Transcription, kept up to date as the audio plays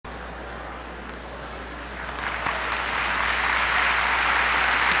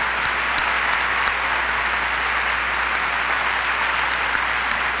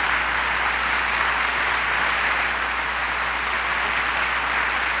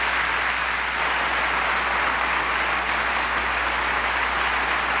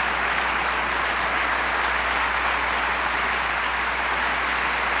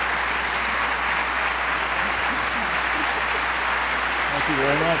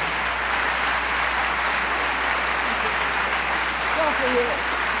all for you.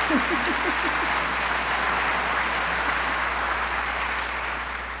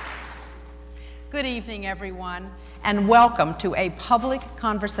 Good evening, everyone, and welcome to a public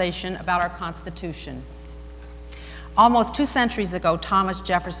conversation about our Constitution. Almost 2 centuries ago, Thomas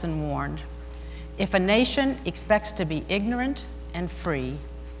Jefferson warned, "If a nation expects to be ignorant and free,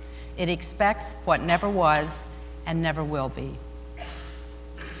 it expects what never was and never will be."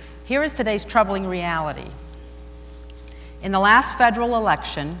 Here is today's troubling reality. In the last federal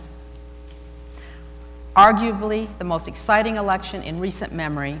election, arguably the most exciting election in recent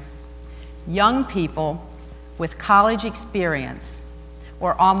memory, young people with college experience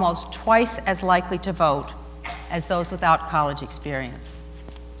were almost twice as likely to vote as those without college experience.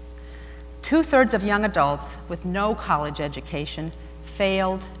 2/3 of young adults with no college education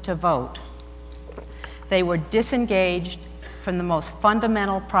failed to vote. They were disengaged from the most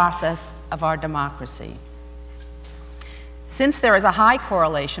fundamental process of our democracy. Since there is a high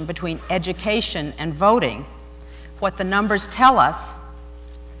correlation between education and voting, what the numbers tell us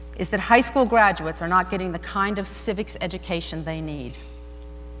is that high school graduates are not getting the kind of civics education they need.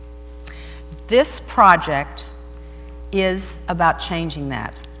 This project is about changing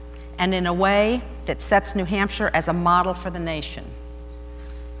that, and in a way that sets New Hampshire as a model for the nation.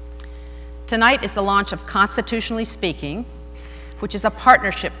 Tonight is the launch of Constitutionally Speaking, which is a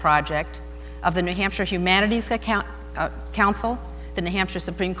partnership project of the New Hampshire Humanities Council, the New Hampshire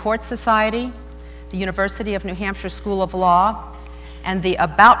Supreme Court Society, the University of New Hampshire School of Law, and the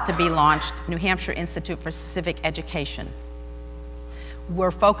about-to-be-launched New Hampshire Institute for Civic Education.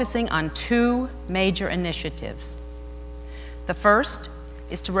 We're focusing on 2 major initiatives. The first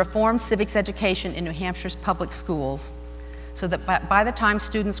is to reform civics education in New Hampshire's public schools so that by the time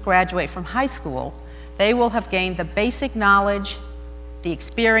students graduate from high school, they will have gained the basic knowledge, the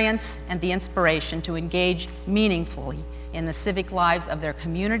experience, and the inspiration to engage meaningfully in the civic lives of their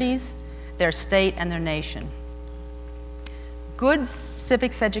communities, their state, and their nation. Good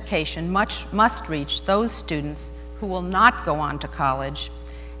civics education must reach those students who will not go on to college,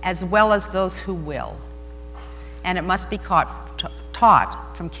 as well as those who will. And it must be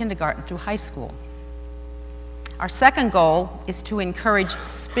taught from kindergarten through high school. Our second goal is to encourage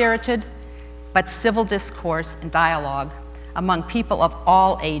spirited but civil discourse and dialogue among people of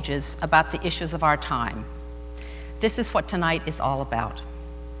all ages about the issues of our time. This is what tonight is all about.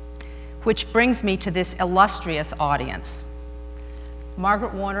 Which brings me to this illustrious audience.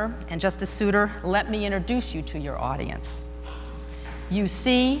 Margaret Warner and Justice Souter, let me introduce you to your audience. You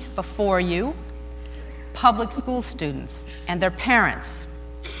see before you public school students and their parents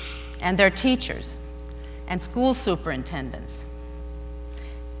and their teachers and school superintendents.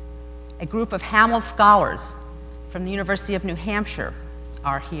 A group of Hamel scholars from the University of New Hampshire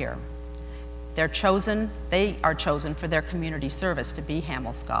are here. They are chosen for their community service to be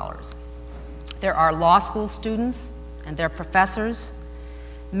Hamel scholars. There are law school students and their professors,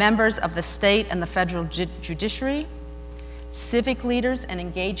 members of the state and the federal judiciary, civic leaders and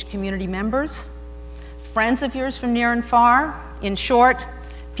engaged community members, friends of yours from near and far. In short,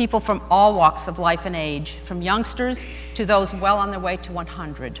 people from all walks of life and age, from youngsters to those well on their way to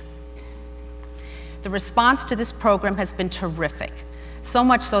 100. The response to this program has been terrific, so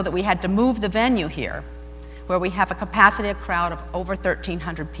much so that we had to move the venue here, where we have a capacity crowd of over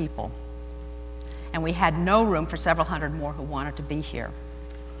 1,300 people. And we had no room for several hundred more who wanted to be here.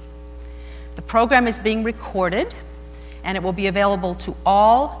 The program is being recorded, and it will be available to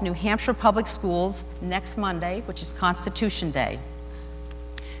all New Hampshire public schools next Monday, which is Constitution Day.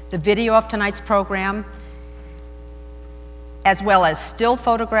 The video of tonight's program, as well as still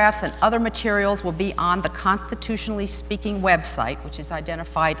photographs and other materials, will be on the Constitutionally Speaking website, which is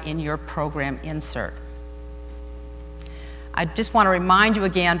identified in your program insert. I just want to remind you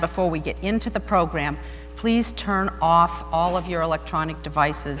again before we get into the program, please turn off all of your electronic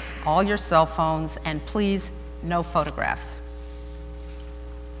devices, all your cell phones, and please, no photographs.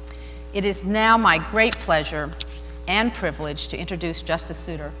 It is now my great pleasure and privilege to introduce Justice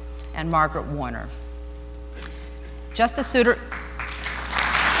Souter and Margaret Warner. Justice Souter.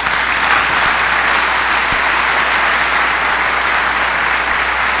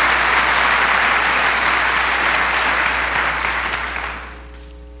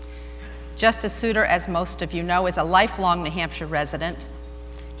 Justice Souter, as most of you know, is a lifelong New Hampshire resident.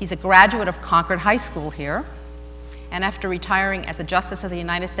 He's a graduate of Concord High School here, and after retiring as a Justice of the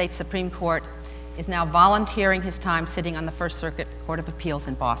United States Supreme Court, is now volunteering his time sitting on the First Circuit Court of Appeals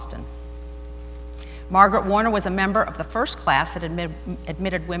in Boston. Margaret Warner was a member of the first class that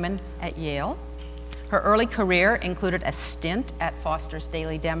admitted women at Yale. Her early career included a stint at Foster's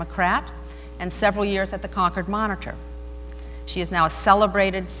Daily Democrat and several years at the Concord Monitor. She is now a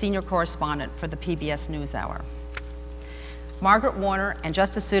celebrated senior correspondent for the PBS NewsHour. Margaret Warner and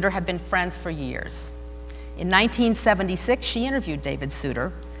Justice Souter have been friends for years. In 1976, she interviewed David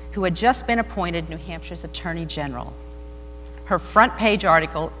Souter, who had just been appointed New Hampshire's Attorney General. Her front page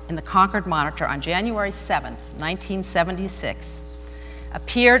article in the Concord Monitor on January 7, 1976,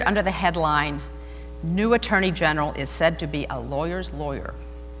 appeared under the headline, "New Attorney General is said to be a lawyer's lawyer."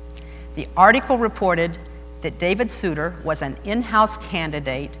 The article reported that David Souter was an in-house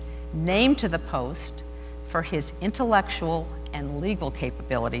candidate named to the post for his intellectual and legal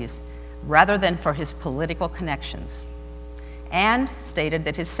capabilities rather than for his political connections, and stated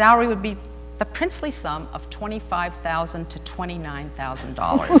that his salary would be the princely sum of $25,000 to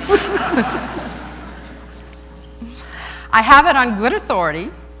 $29,000. I have it on good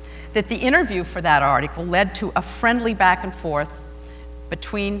authority that the interview for that article led to a friendly back and forth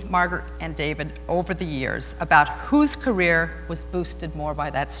between Margaret and David over the years about whose career was boosted more by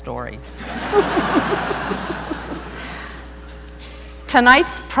that story.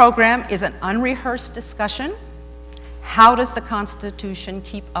 Tonight's program is an unrehearsed discussion. How does the Constitution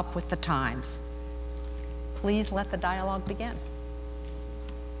keep up with the times? Please let the dialogue begin.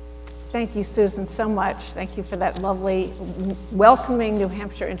 Thank you, Susan, so much. Thank you for that lovely, welcoming New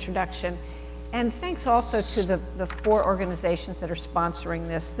Hampshire introduction. And thanks also to the four organizations that are sponsoring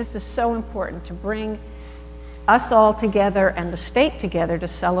this. This is so important to bring us all together and the state together to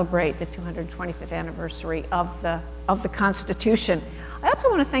celebrate the 225th anniversary of the Constitution. I also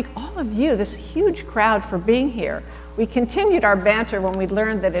want to thank all of you, this huge crowd, for being here. We continued our banter when we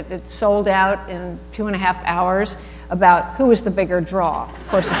learned that it had sold out in 2.5 hours about who was the bigger draw. Of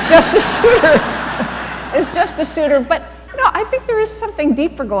course, it's Justice Souter. It's Justice Souter, but no, I think there is something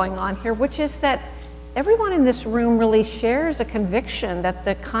deeper going on here, which is that everyone in this room really shares a conviction that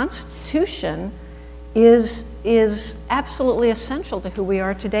the Constitution is absolutely essential to who we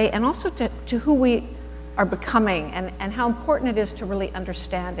are today, and also to who we are becoming, and how important it is to really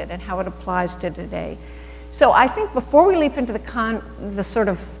understand it and how it applies to today. So I think before we leap into the sort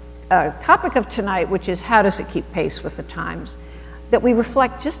of topic of tonight, which is how does it keep pace with the times, that we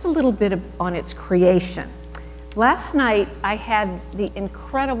reflect just a little bit on its creation. Last night, I had the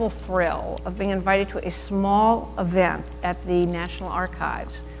incredible thrill of being invited to a small event at the National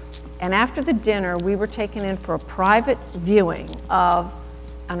Archives. And after the dinner, we were taken in for a private viewing of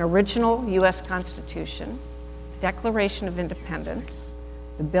an original US Constitution, Declaration of Independence,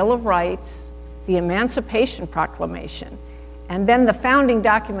 the Bill of Rights, the Emancipation Proclamation, and then the founding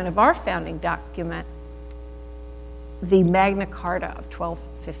document of our founding document, the Magna Carta of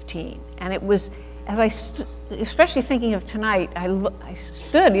 1215. And it was, as especially thinking of tonight, I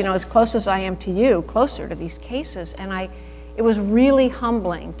stood, as close as I am to you, closer to these cases, and it was really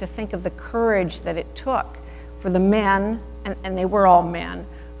humbling to think of the courage that it took for the men, and they were all men,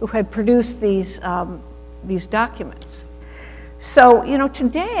 who had produced these documents. So,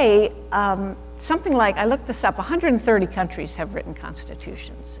 today, something like, I looked this up, 130 countries have written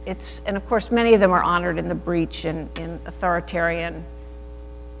constitutions. And of course, many of them are honored in the breach in authoritarian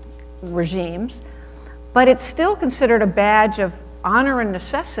regimes, but it's still considered a badge of honor and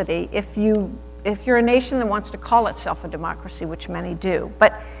necessity if you're a nation that wants to call itself a democracy, which many do.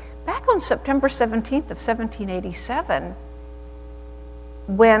 But back on September 17th of 1787,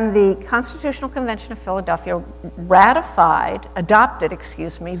 when the Constitutional Convention of Philadelphia adopted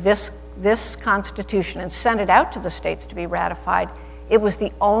this Constitution and sent it out to the states to be ratified, it was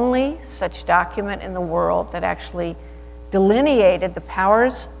the only such document in the world that actually delineated the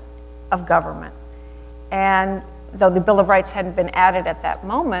powers of government. And though the Bill of Rights hadn't been added at that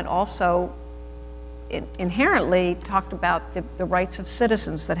moment, also inherently talked about the rights of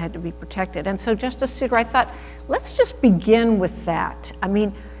citizens that had to be protected. And so, Justice Souter, I thought, let's just begin with that. I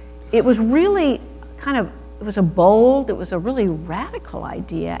mean, it was really it was a really radical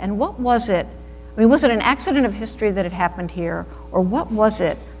idea. And what was it? I mean, was it an accident of history that it happened here? Or what was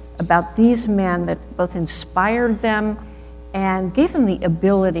it about these men that both inspired them and gave them the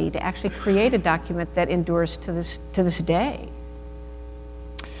ability to actually create a document that endures to this day?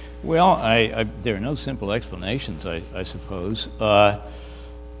 Well, there are no simple explanations, I suppose.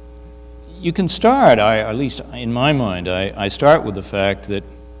 You can start, at least in my mind, I start with the fact that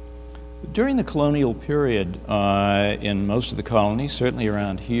during the colonial period in most of the colonies, certainly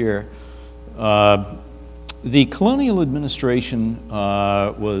around here, the colonial administration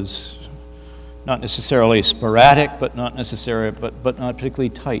was not necessarily sporadic, but not particularly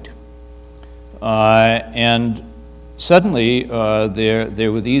tight. And suddenly,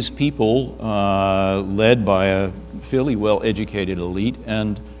 there were these people led by a fairly well-educated elite,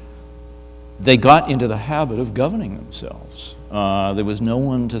 and they got into the habit of governing themselves. There was no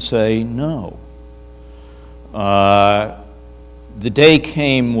one to say no. The day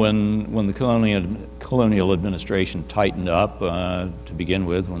came when the colonial administration tightened up, to begin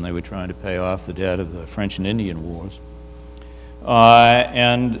with, when they were trying to pay off the debt of the French and Indian Wars.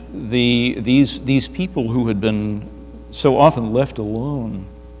 And these people who had been so often left alone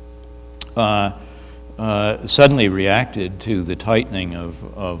suddenly reacted to the tightening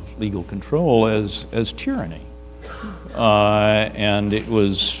of legal control as tyranny. And it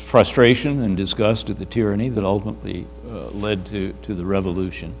was frustration and disgust at the tyranny that ultimately led to the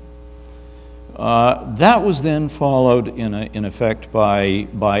revolution. That was then followed in effect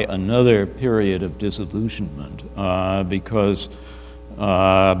by another period of disillusionment, because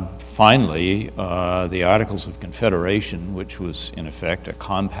finally the Articles of Confederation, which was in effect a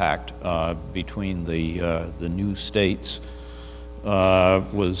compact between the new states,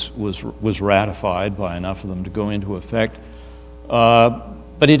 was ratified by enough of them to go into effect, but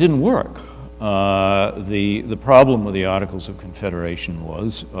it didn't work. The problem with the Articles of Confederation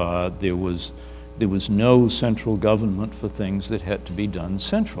was there was no central government for things that had to be done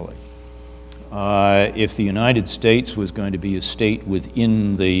centrally. If the United States was going to be a state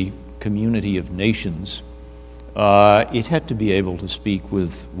within the community of nations, it had to be able to speak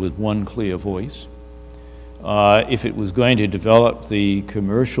with one clear voice. If it was going to develop the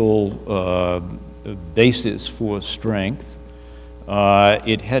commercial basis for strength,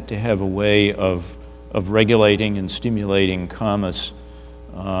 it had to have a way of regulating and stimulating commerce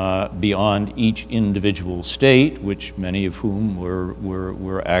beyond each individual state, which many of whom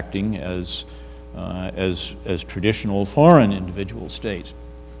were acting as traditional foreign individual states.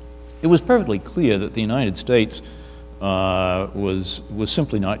 It was perfectly clear that the United States was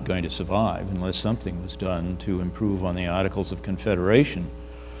simply not going to survive unless something was done to improve on the Articles of Confederation.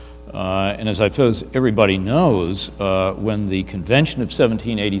 And as I suppose everybody knows, when the Convention of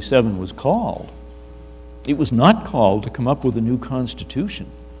 1787 was called, it was not called to come up with a new constitution.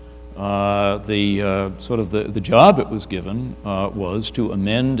 The job it was given was to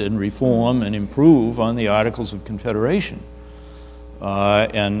amend and reform and improve on the Articles of Confederation.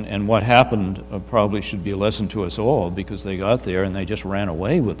 And what happened probably should be a lesson to us all, because they got there and they just ran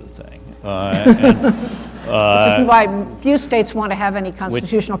away with the thing. Which is why few states want to have any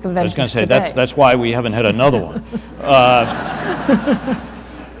constitutional conventions I was going to today. say, that's why we haven't had another one.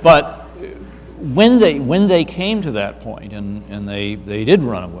 But when they came to that point, and they did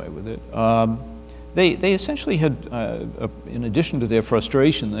run away with it, they essentially had, in addition to their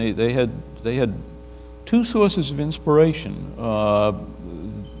frustration, they had two sources of inspiration.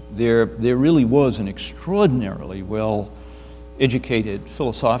 There really was an extraordinarily well-educated,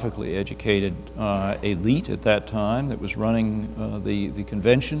 philosophically educated elite at that time that was running the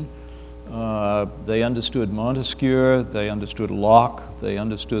convention. They understood Montesquieu, they understood Locke, they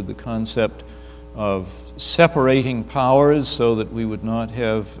understood the concept of separating powers so that we would not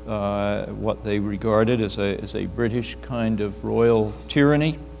have what they regarded as a British kind of royal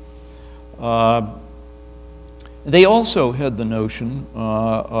tyranny. They also had the notion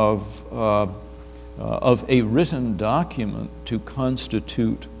of a written document to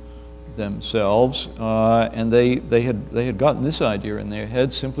constitute themselves, and they had gotten this idea in their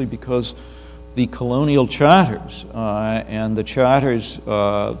head simply because the colonial charters and the charters,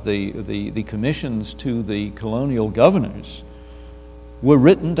 the commissions to the colonial governors were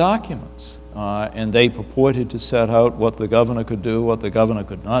written documents. And they purported to set out what the governor could do, what the governor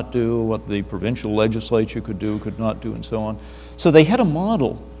could not do, what the provincial legislature could do, could not do, and so on. So they had a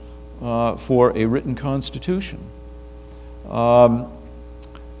model for a written constitution.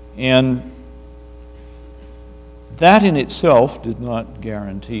 And that in itself did not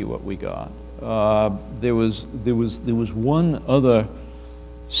guarantee what we got. There was one other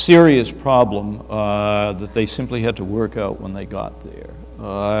serious problem that they simply had to work out when they got there.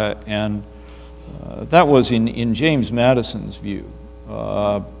 And that was, in James Madison's view,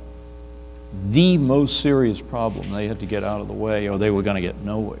 the most serious problem they had to get out of the way, or they were going to get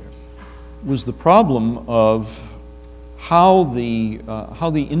nowhere, was the problem of how the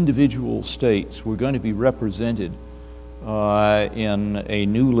individual states were going to be represented in a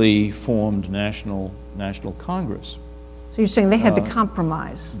newly formed national Congress. So you're saying they had to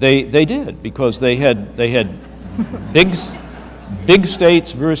compromise? They did, because they had big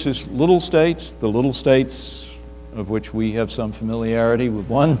states versus little states. The little states, of which we have some familiarity with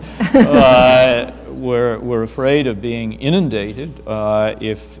one, were afraid of being inundated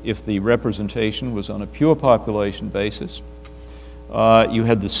if the representation was on a pure population basis. You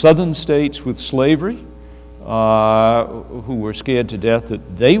had the southern states with slavery, who were scared to death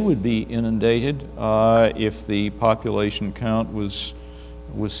that they would be inundated if the population count was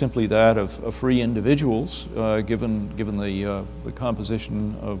simply that of free individuals, given the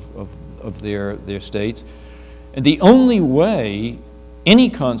composition of their states. And the only way any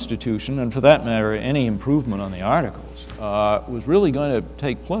constitution, and for that matter any improvement on the Articles, was really going to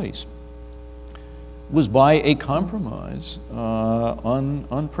take place was by a compromise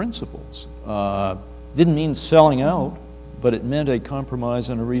on principles. Didn't mean selling out, but it meant a compromise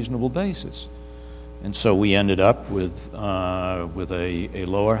on a reasonable basis. And so we ended up with a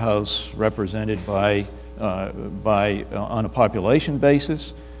lower house represented on a population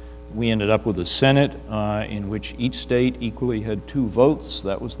basis. We ended up with a Senate in which each state equally had 2 votes.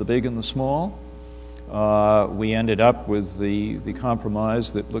 That was the big and the small. We ended up with the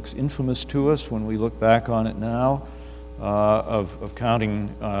compromise that looks infamous to us when we look back on it now, of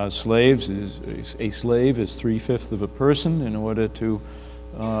counting slaves. A slave is 3/5 of a person in order to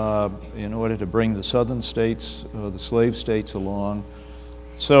bring the southern states, the slave states, along.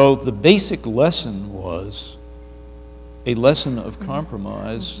 So the basic lesson was a lesson of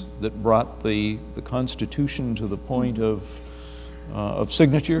compromise that brought the Constitution to the point of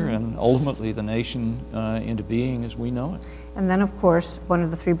signature and ultimately the nation into being as we know it. And then, of course, one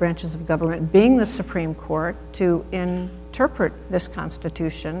of the 3 branches of government being the Supreme Court to interpret this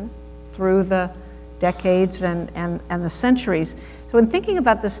Constitution through the decades and the centuries. So in thinking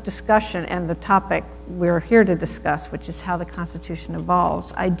about this discussion and the topic we're here to discuss, which is how the Constitution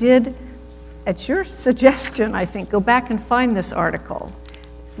evolves, I did, at your suggestion, I think, go back and find this article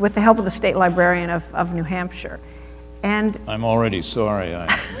with the help of the state librarian of New Hampshire. And I'm already sorry. yes,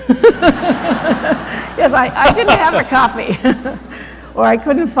 I didn't have a copy, or I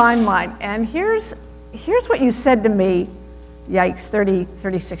couldn't find mine. And here's what you said to me, yikes,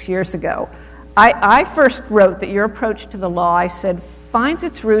 36 years ago. I first wrote that your approach to the law, I said, finds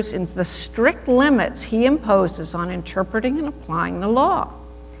its roots in the strict limits he imposes on interpreting and applying the law.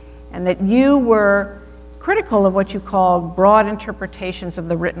 And that you were critical of what you called broad interpretations of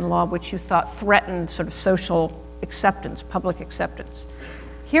the written law, which you thought threatened sort of social acceptance, public acceptance.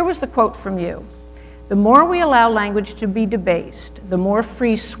 Here was the quote from you. The more we allow language to be debased, the more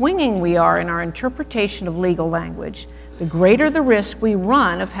free-swinging we are in our interpretation of legal language, the greater the risk we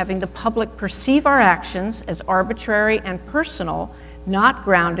run of having the public perceive our actions as arbitrary and personal, not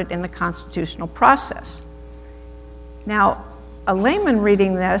grounded in the constitutional process. Now, a layman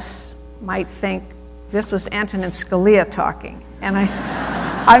reading this might think this was Antonin Scalia talking, and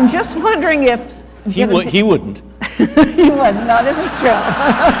I'm just wondering if he wouldn't. He wouldn't. No, this is true.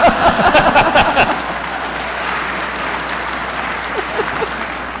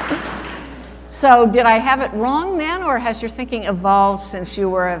 So did I have it wrong then, or has your thinking evolved since you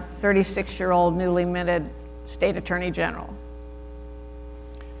were a 36-year-old newly minted state attorney general?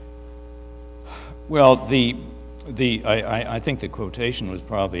 Well, I think the quotation was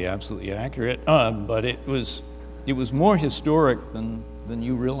probably absolutely accurate, but it was more historic than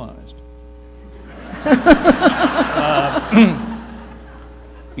you realized.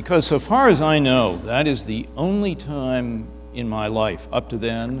 Because so far as I know, that is the only time in my life, up to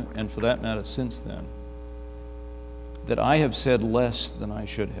then, and for that matter since then, that I have said less than I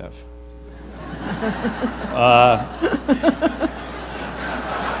should have.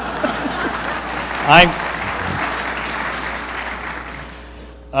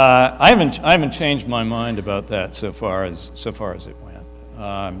 I haven't changed my mind about that so far as it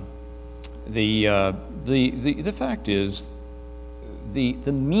went. The fact is,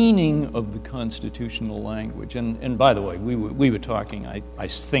 the meaning of the constitutional language, and by the way, we were talking, I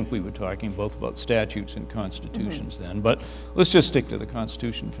think we were talking both about statutes and constitutions then, but let's just stick to the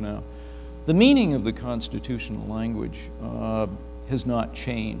Constitution for now. The meaning of the constitutional language has not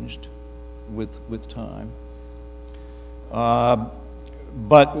changed with time.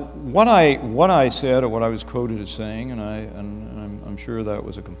 But what I said, or what I was quoted as saying, and I'm sure that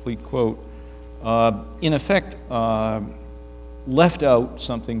was a complete quote, in effect left out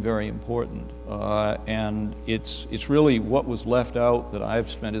something very important, and it's really what was left out that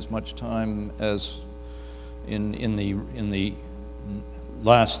I've spent as much time as in the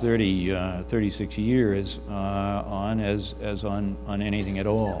last 36 years on as on anything at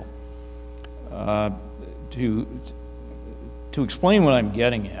all. To explain what I'm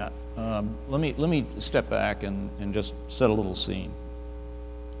getting at, let me step back and just set a little scene.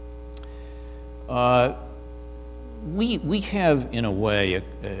 We have, in a way, a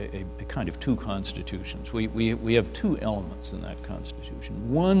kind of two constitutions. We have two elements in that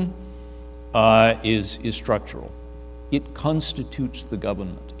constitution. One is structural, it constitutes the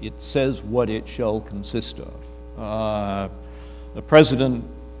government. It says what it shall consist of. The president,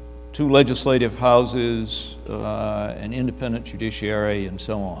 2 legislative houses, an independent judiciary, and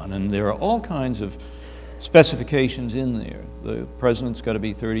so on. And there are all kinds of specifications in there. The president's got to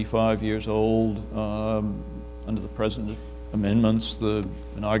be 35 years old. Under the President amendments, the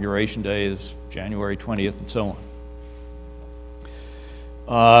inauguration day is January 20th, and so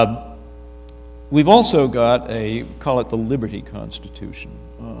on. We've also got call it the Liberty Constitution.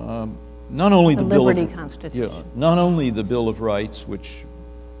 Not only the Bill Liberty of, Constitution. Yeah, not only the Bill of Rights, which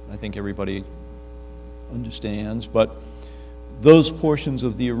I think everybody understands, but those portions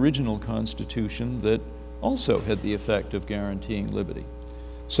of the original Constitution that also had the effect of guaranteeing liberty.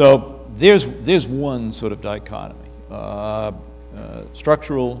 So there's one sort of dichotomy,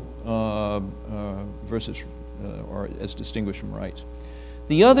 structural versus, or as distinguished from rights.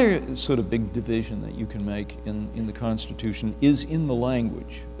 The other sort of big division that you can make in the Constitution is in the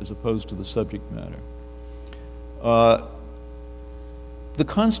language as opposed to the subject matter. The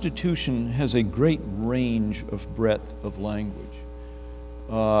Constitution has a great range of breadth of language.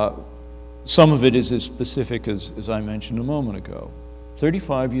 Some of it is as specific as I mentioned a moment ago.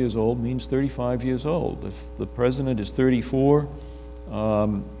 35 years old means 35 years old. If the president is 34,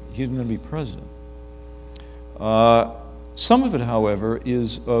 he's going to be president. Some of it, however,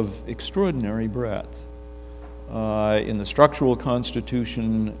 is of extraordinary breadth. In the structural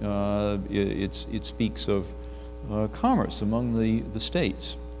Constitution, it speaks of commerce among the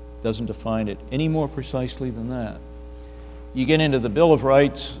states. Doesn't define it any more precisely than that. You get into the Bill of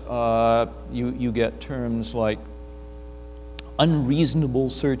Rights, you get terms like unreasonable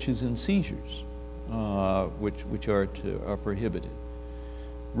searches and seizures, which are prohibited.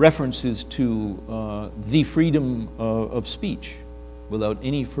 References to the freedom of speech without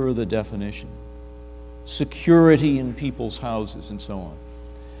any further definition. Security in people's houses, and so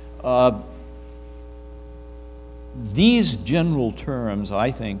on. These general terms,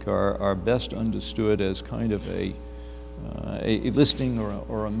 I think, are best understood as kind of a listing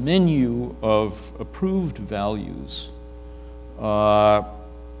or a menu of approved values, the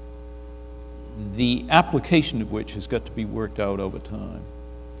application of which has got to be worked out over time.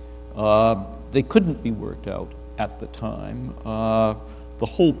 They couldn't be worked out at the time. The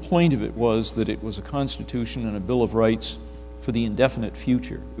whole point of it was that it was a Constitution and a Bill of Rights for the indefinite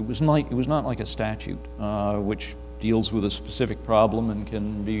future. It was not like a statute, which deals with a specific problem and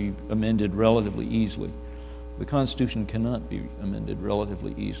can be amended relatively easily. The Constitution cannot be amended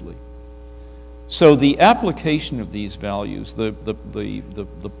relatively easily. So the application of these values, the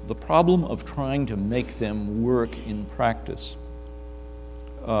problem of trying to make them work in practice,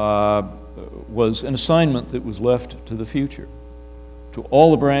 was an assignment that was left to the future, to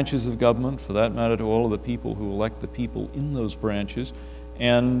all the branches of government, for that matter, to all of the people who elect the people in those branches,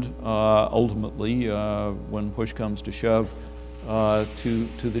 and ultimately, when push comes to shove, to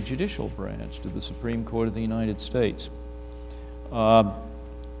the judicial branch, to the Supreme Court of the United States.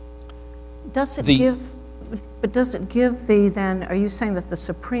 Does it give the, then, are you saying that the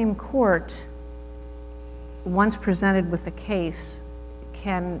Supreme Court, once presented with a case,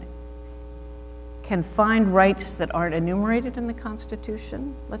 can find rights that aren't enumerated in the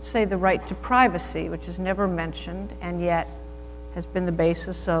Constitution? Let's say the right to privacy, which is never mentioned and yet has been the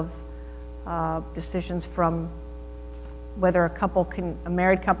basis of decisions from whether a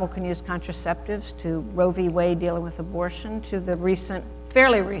married couple can use contraceptives, to Roe v. Wade dealing with abortion, to the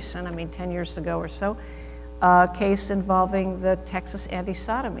fairly recent, 10 years ago or so, case involving the Texas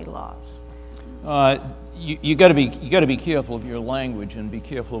anti-sodomy laws. You got to be careful of your language and be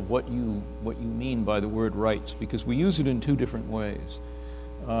careful of what you mean by the word rights, because we use it in two different ways.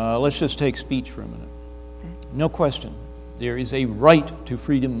 Let's just take speech for a minute. Okay. No question, there is a right to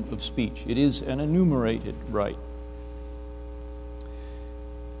freedom of speech. It is an enumerated right.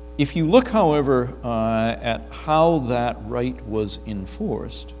 If you look, however, at how that right was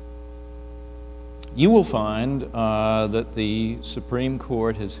enforced, you will find that the Supreme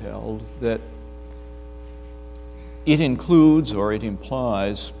Court has held that it includes, or it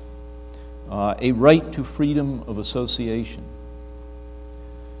implies, a right to freedom of association,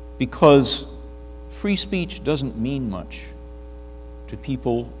 because free speech doesn't mean much to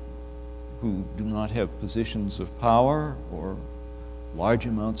people who do not have positions of power or large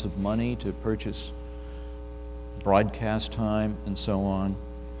amounts of money to purchase broadcast time and so on.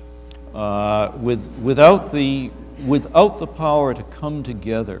 Without the power to come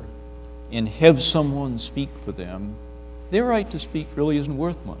together and have someone speak for them, their right to speak really isn't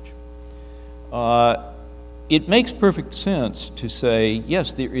worth much. It makes perfect sense to say,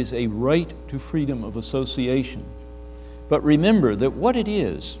 yes, there is a right to freedom of association, But remember that what it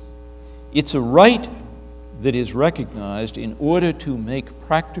is, it's a right that is recognized in order to make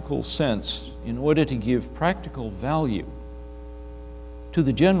practical sense, in order to give practical value to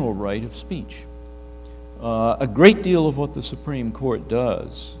the general right of speech. A great deal of what the Supreme Court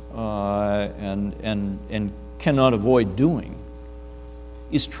does and cannot avoid doing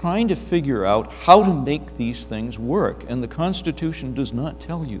is trying to figure out how to make these things work, and the Constitution does not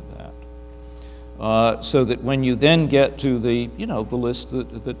tell you that. So that when you then get to the list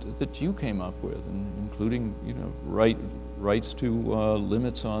that you came up with, including rights to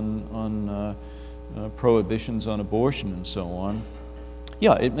limits on prohibitions on abortion and so on,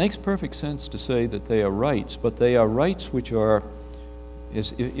 yeah, it makes perfect sense to say that they are rights, but they are rights which are,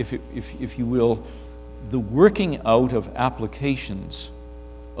 if you will, the working out of applications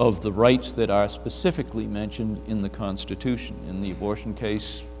of the rights that are specifically mentioned in the Constitution. In the abortion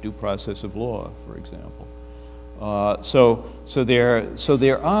case, due process of law, for example. So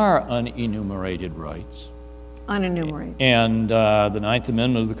there are unenumerated rights. Unenumerated. And the Ninth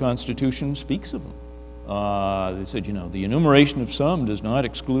Amendment of the Constitution speaks of them. They said, the enumeration of some does not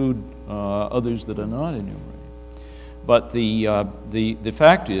exclude others that are not enumerated. But the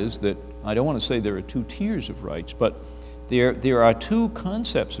fact is that, I don't want to say there are two tiers of rights, but there are two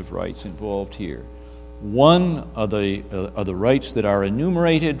concepts of rights involved here. One are the rights that are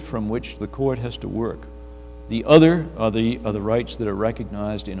enumerated from which the court has to work. The other are the rights that are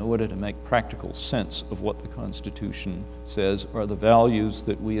recognized in order to make practical sense of what the Constitution says are the values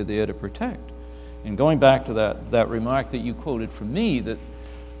that we are there to protect. And going back to that remark that you quoted from me, that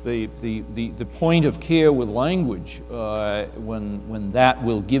the point of care with language, when that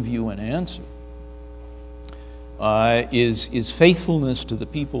will give you an answer, is faithfulness to the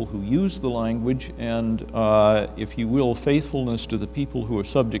people who use the language, and, if you will, faithfulness to the people who are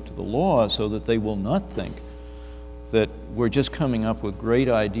subject to the law, so that they will not think that we're just coming up with great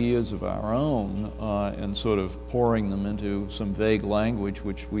ideas of our own and sort of pouring them into some vague language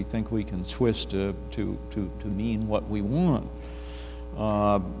which we think we can twist to mean what we want.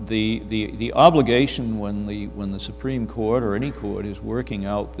 The obligation when the Supreme Court or any court is working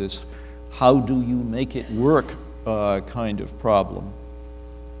out this how do you make it work kind of problem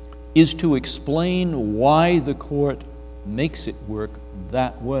is to explain why the court makes it work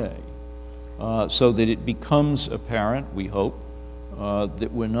that way. So that it becomes apparent, we hope,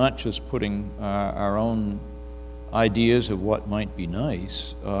 that we're not just putting our own ideas of what might be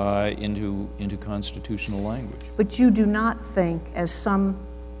nice into constitutional language. But you do not think, as some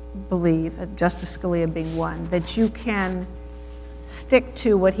believe, Justice Scalia being one, that you can stick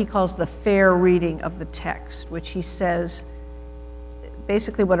to what he calls the fair reading of the text, which he says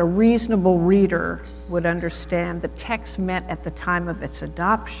basically what a reasonable reader would understand the text meant at the time of its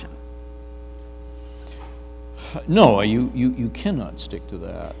adoption. No, you cannot stick to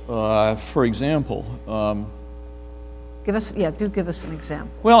that. For example, give us an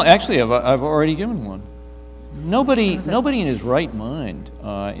example. Well, actually, I've already given one. Nobody in his right mind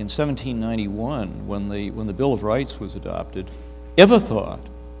in 1791, when the Bill of Rights was adopted, ever thought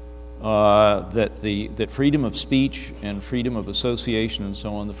that freedom of speech and freedom of association and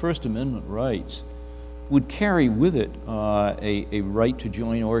so on, the First Amendment rights, would carry with it a right to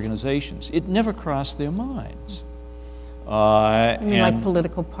join organizations. It never crossed their minds. You mean like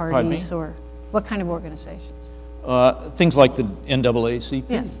political parties, or what kind of organizations? Things like the NAACP.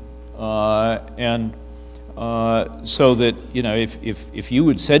 Yes. So that, if you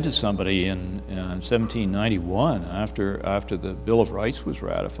had said to somebody in 1791, after the Bill of Rights was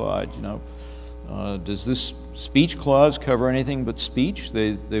ratified, does this speech clause cover anything but speech?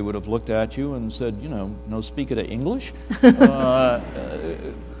 They would have looked at you and said, no speaker to English.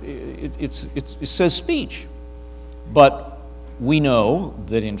 It says speech. But we know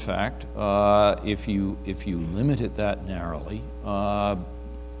that, in fact, if you limit it that narrowly,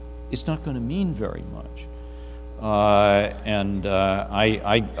 it's not going to mean very much. I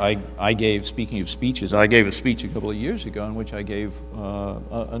gave, speaking of speeches, I gave a speech a couple of years ago in which I gave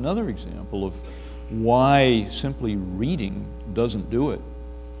another example of why simply reading doesn't do it.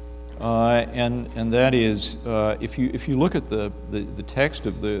 And that is, if you look at the text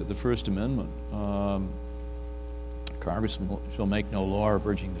of the First Amendment, Congress shall make no law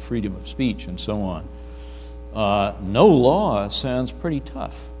abridging the freedom of speech, and so on. No law sounds pretty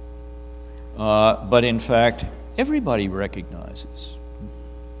tough. But in fact, everybody recognizes,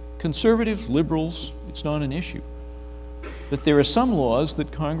 conservatives, liberals, it's not an issue, that there are some laws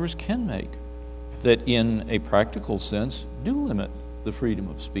that Congress can make that in a practical sense do limit the freedom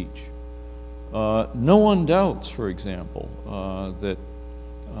of speech. No one doubts, for example, that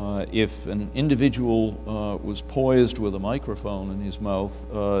If an individual was poised with a microphone in his mouth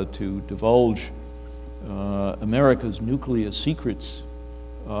to divulge America's nuclear secrets,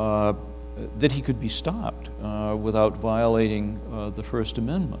 that he could be stopped without violating the First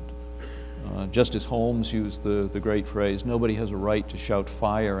Amendment. Justice Holmes used the great phrase, "Nobody has a right to shout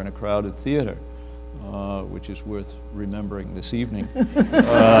fire in a crowded theater," which is worth remembering this evening.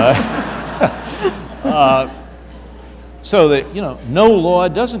 So that, you know, no law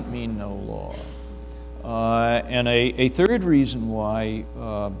doesn't mean no law. And a third reason why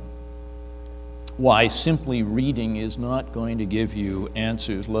simply reading is not going to give you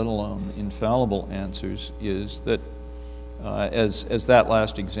answers, let alone infallible answers, is that, as that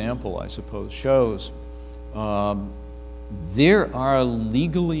last example, I suppose, shows, there are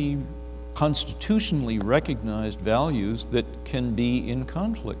legally, constitutionally recognized values that can be in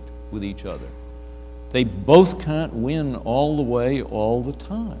conflict with each other. They both can't win all the way, all the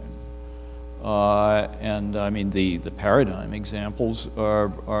time. And I mean, the paradigm examples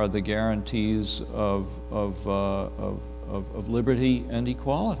are the guarantees of liberty and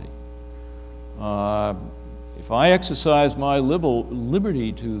equality. If I exercise my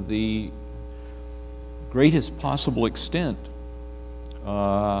liberty to the greatest possible extent,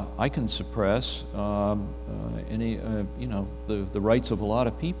 I can suppress any, you know, the rights of a lot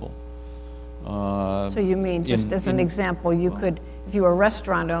of people. So you mean, just as an example, you could, if you were a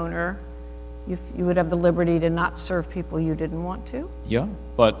restaurant owner, you would have the liberty to not serve people you didn't want to? Yeah,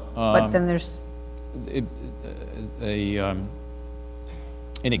 but then there's an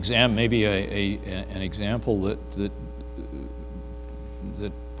example that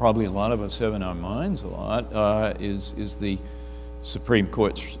probably a lot of us have in our minds a lot is the Supreme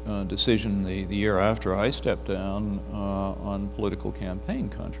Court's decision the year after I stepped down on political campaign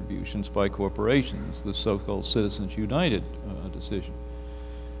contributions by corporations, the so-called Citizens United decision.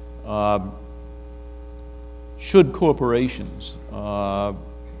 Should corporations,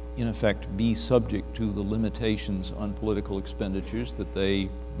 in effect, be subject to the limitations on political expenditures that they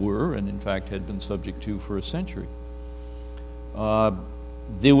were and in fact had been subject to for a century?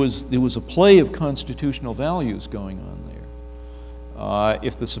 There was a play of constitutional values going on there.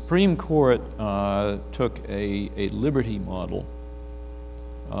 If the Supreme Court took a liberty model,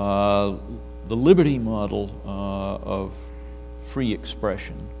 the liberty model of free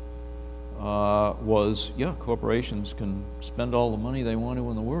expression was, yeah, corporations can spend all the money they want to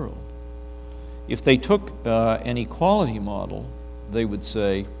in the world. If they took an equality model, they would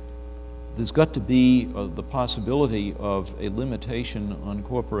say, there's got to be the possibility of a limitation on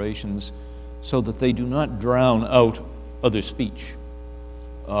corporations so that they do not drown out other speech.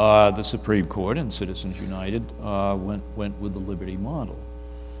 The Supreme Court and Citizens United went with the liberty model.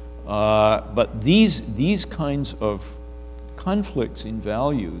 But these kinds of conflicts in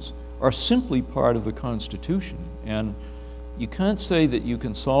values are simply part of the Constitution, and you can't say that you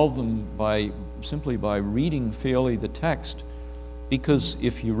can solve them simply by reading fairly the text, because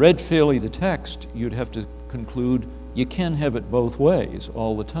if you read fairly the text, you'd have to conclude you can have it both ways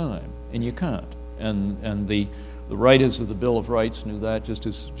all the time, and you can't. And the writers of the Bill of Rights knew that just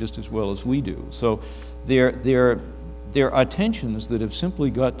as well as we do. So there are tensions that have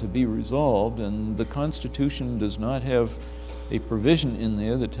simply got to be resolved, and the Constitution does not have a provision in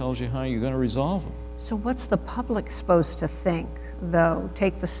there that tells you how you're going to resolve them. So what's the public supposed to think, though?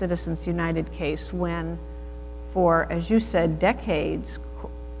 Take the Citizens United case, when for, as you said, decades,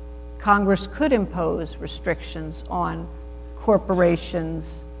 Congress could impose restrictions on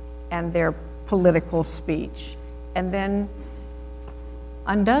corporations and their political speech, and then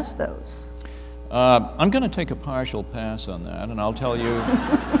undoes those. I'm going to take a partial pass on that, and I'll tell you,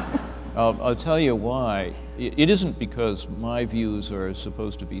 I'll tell you why. It isn't because my views are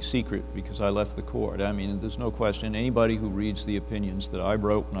supposed to be secret because I left the court. I mean, there's no question. Anybody who reads the opinions that I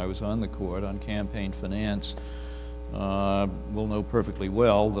wrote when I was on the court on campaign finance will know perfectly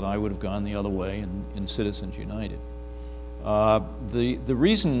well that I would have gone the other way in Citizens United. The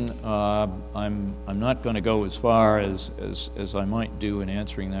reason I'm not going to go as far as I might do in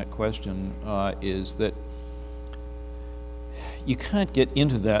answering that question is that you can't get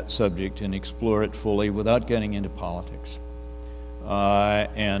into that subject and explore it fully without getting into politics.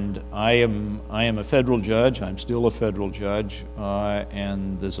 And I am a federal judge. I'm still a federal judge,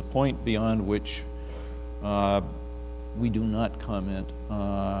 and there's a point beyond which we do not comment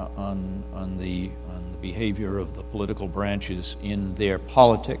on the behavior of the political branches in their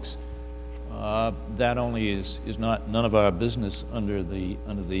politics. That only is none of our business under the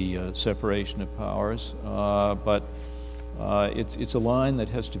separation of powers, but it's a line that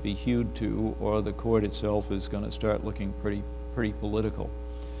has to be hewed to, or the court itself is going to start looking pretty political.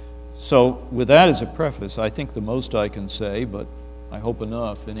 So with that as a preface, I think the most I can say, but I hope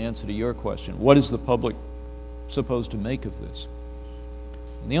enough, in answer to your question, what is the public supposed to make of this?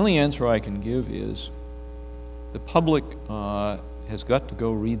 And the only answer I can give is the public has got to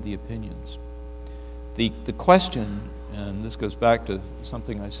go read the opinions. The question, and this goes back to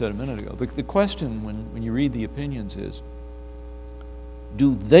something I said a minute ago, the question when you read the opinions is,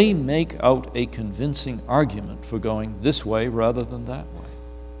 do they make out a convincing argument for going this way rather than that way?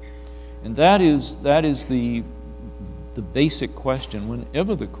 And that is the basic question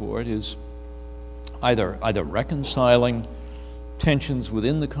whenever the court is either reconciling tensions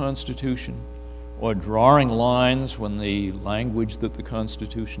within the Constitution or drawing lines when the language that the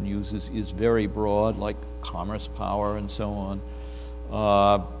Constitution uses is very broad, like commerce power and so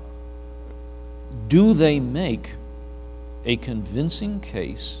on. Do they make a convincing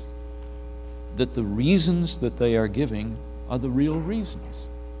case that the reasons that they are giving are the real reasons?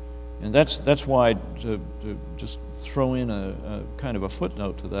 And that's why, to just throw in a kind of a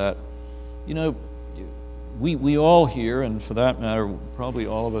footnote to that, you know, we all here, and for that matter, probably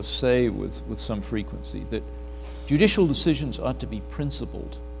all of us say with some frequency, that judicial decisions ought to be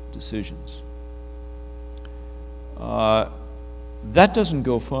principled decisions. That doesn't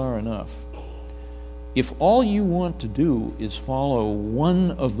go far enough. If all you want to do is follow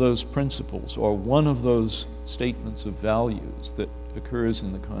one of those principles or one of those statements of values that occurs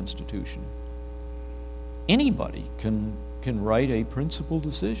in the Constitution, anybody can write a principled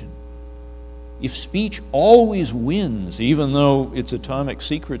decision. If speech always wins, even though it's atomic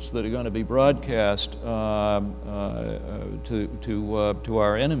secrets that are going to be broadcast to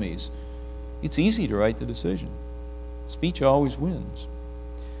our enemies, it's easy to write the decision. Speech always wins.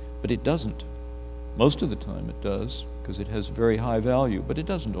 But it doesn't. Most of the time it does, because it has very high value, but it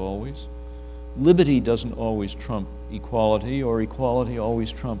doesn't always. Liberty doesn't always trump equality, or equality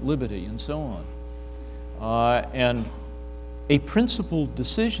always trump liberty, and so on. And a principled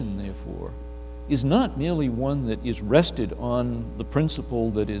decision, therefore, is not merely one that is rested on the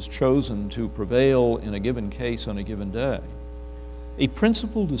principle that is chosen to prevail in a given case on a given day. A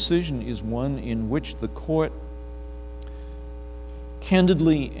principled decision is one in which the court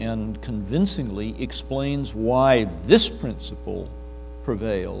candidly and convincingly explains why this principle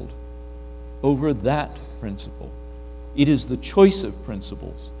prevailed over that principle. It is the choice of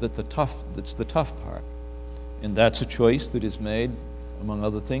principles that's the tough part. And that's a choice that is made, among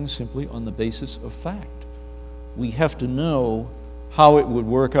other things, simply on the basis of fact. We have to know how it would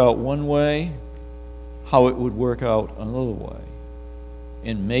work out one way, how it would work out another way,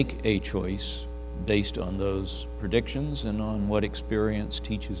 and make a choice based on those predictions and on what experience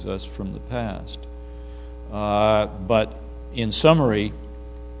teaches us from the past. But in summary,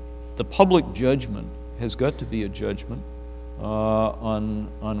 the public judgment has got to be a judgment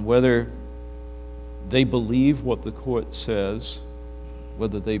on whether they believe what the court says,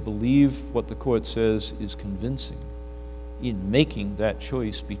 whether they believe what the court says is convincing in making that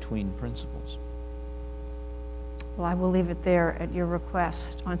choice between principles. Well, I will leave it there at your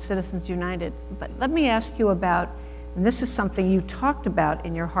request on Citizens United. But let me ask you about, and this is something you talked about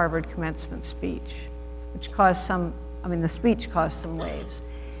in your Harvard commencement speech, which caused some, the speech caused some waves.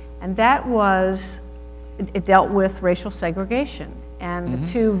 And that was, it dealt with racial segregation and the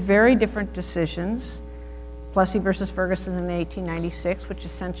two very different decisions, Plessy versus Ferguson in 1896, which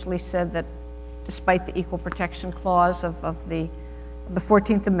essentially said that despite the Equal Protection Clause of the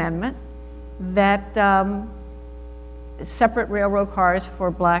 14th Amendment, that separate railroad cars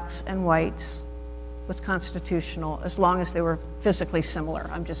for blacks and whites was constitutional as long as they were physically similar.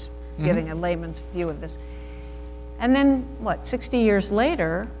 I'm just giving a layman's view of this. And then, 60 years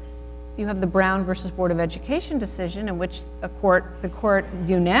later, you have the Brown versus Board of Education decision in which the court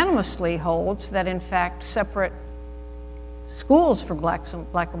unanimously holds that, in fact, separate schools for black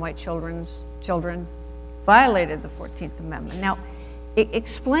and white children violated the 14th Amendment. Now,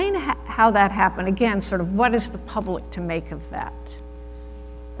 explain how that happened. Again, sort of what is the public to make of that?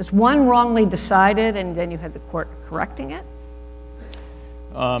 Is one wrongly decided and then you had the court correcting it?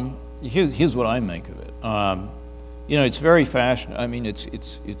 Here's what I make of it. It's very fashionable.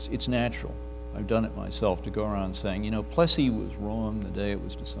 It's natural. I've done it myself to go around saying, Plessy was wrong the day it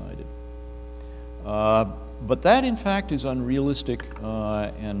was decided. But that, in fact, is unrealistic,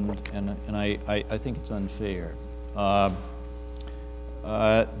 and I think it's unfair.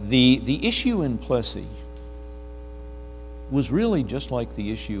 The issue in Plessy was really just like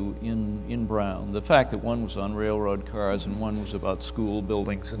the issue in Brown. The fact that one was on railroad cars and one was about school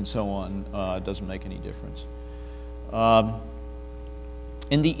buildings and so on doesn't make any difference. And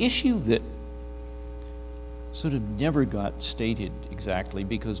the issue that sort of never got stated exactly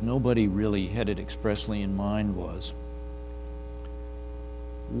because nobody really had it expressly in mind was,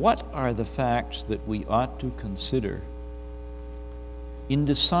 what are the facts that we ought to consider in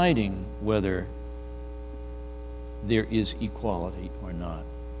deciding whether there is equality or not?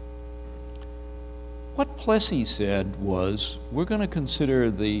 What Plessy said was, we're going to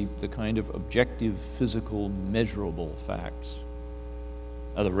consider the kind of objective, physical, measurable facts.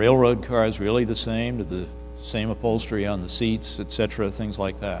 Are the railroad cars really the same? Do the same upholstery on the seats, etc., things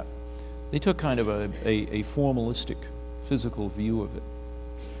like that? They took kind of a formalistic, physical view of it.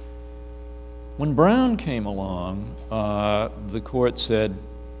 When Brown came along, the court said,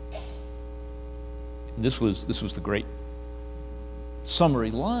 this was the great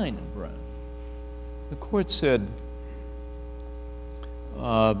summary line in Brown. The court said,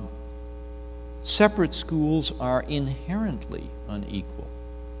 separate schools are inherently unequal,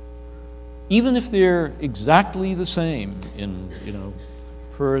 even if they're exactly the same in,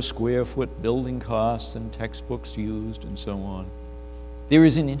 per square foot building costs and textbooks used and so on. There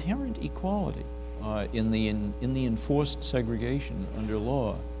is an inherent equality in the enforced segregation under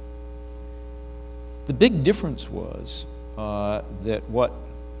law. The big difference was that what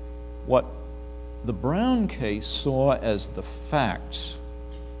the Brown case saw as the facts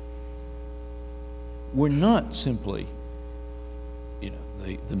were not simply,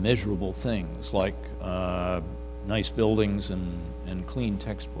 the measurable things like nice buildings and clean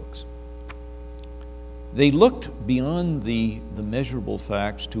textbooks. They looked beyond the measurable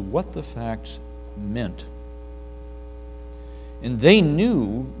facts to what the facts meant. And they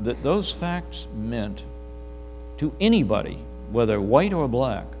knew that those facts meant to anybody, whether white or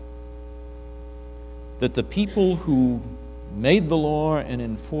black, that the people who made the law and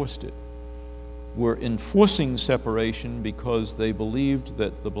enforced it were enforcing separation because they believed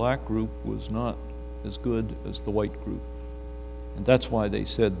that the black group was not as good as the white group. And that's why they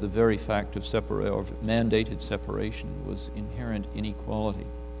said the very fact of mandated separation was inherent inequality.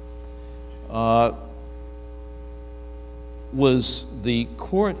 Was the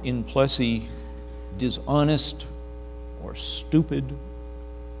court in Plessy dishonest or stupid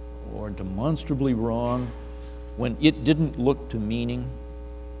or demonstrably wrong when it didn't look to meaning?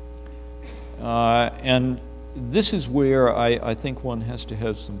 And this is where I think one has to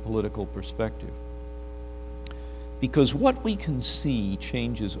have some political perspective. Because what we can see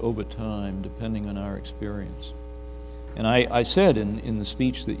changes over time depending on our experience. And I said in the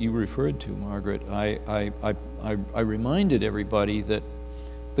speech that you referred to, Margaret, I reminded everybody that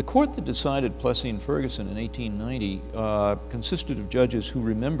the court that decided Plessy and Ferguson in 1890 consisted of judges who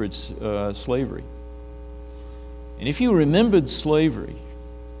remembered slavery. And if you remembered slavery,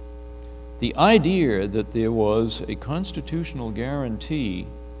 the idea that there was a constitutional guarantee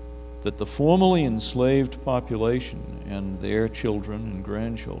that the formerly enslaved population and their children and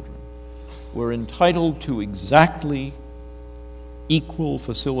grandchildren were entitled to exactly equal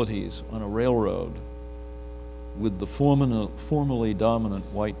facilities on a railroad with the formerly dominant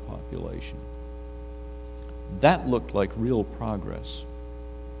white population. That looked like real progress.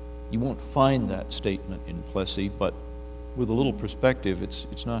 You won't find that statement in Plessy, but with a little perspective,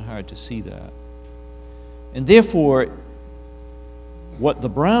 it's not hard to see that. And therefore, what the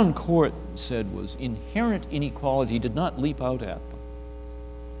Brown court said was inherent inequality did not leap out at them.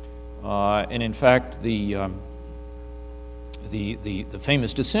 And in fact, the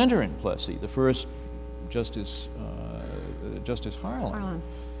famous dissenter in Plessy, the first Justice Harlan,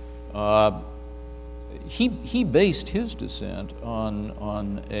 he based his dissent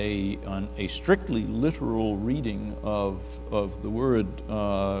on a strictly literal reading of the word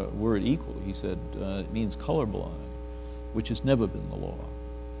equal. He said it means colorblind, which has never been the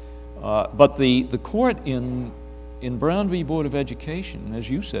law. But the court in Brown v. Board of Education, as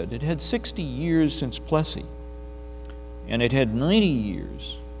you said, it had 60 years since Plessy, and it had 90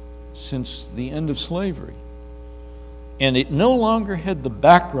 years since the end of slavery. And it no longer had the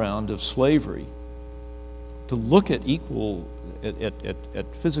background of slavery to look at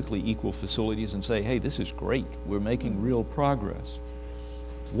physically equal facilities and say, hey, this is great, we're making real progress.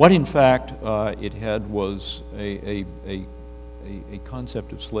 What in fact it had was a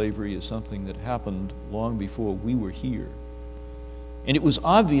concept of slavery as something that happened long before we were here. And it was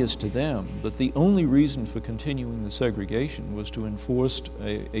obvious to them that the only reason for continuing the segregation was to enforce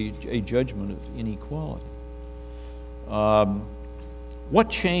a judgment of inequality. What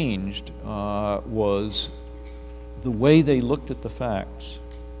changed was the way they looked at the facts.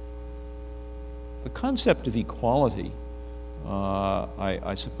 The concept of equality,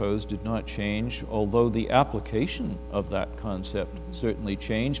 I suppose, did not change, although the application of that concept certainly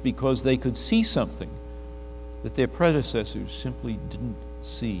changed because they could see something that their predecessors simply didn't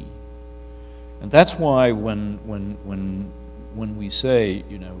see. And that's why when we say,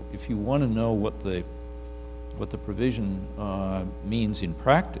 you know, if you want to know what the provision means in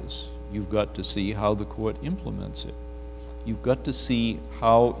practice, you've got to see how the court implements it. You've got to see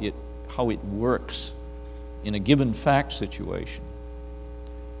how it works in a given fact situation.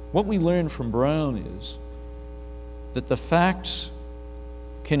 What we learned from Brown is that the facts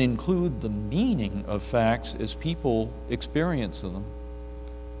can include the meaning of facts as people experience them,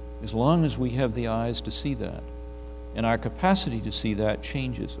 as long as we have the eyes to see that. And our capacity to see that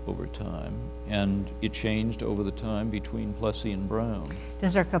changes over time, and it changed over the time between Plessy and Brown.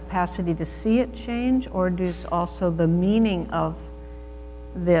 Does our capacity to see it change, or does also the meaning of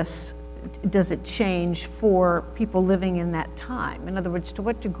this, does it change for people living in that time? In other words, to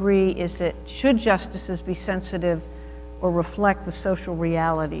what degree should justices be sensitive or reflect the social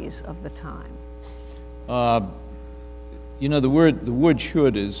realities of the time? You know, the word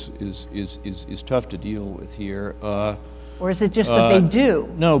should is tough to deal with here. Or is it just that they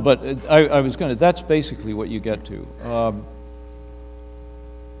do? No, but I was going to, that's basically what you get to.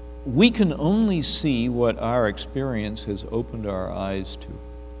 We can only see what our experience has opened our eyes to.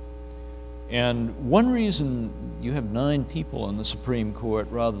 And one reason you have 9 people on the Supreme Court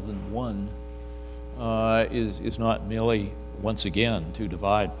rather than 1 is not merely, once again, to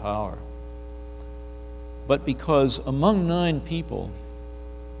divide power, but because among 9 people,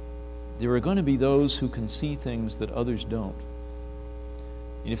 there are going to be those who can see things that others don't.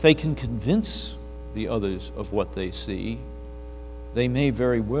 And if they can convince the others of what they see, they may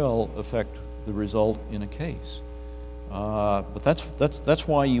very well affect the result in a case. But that's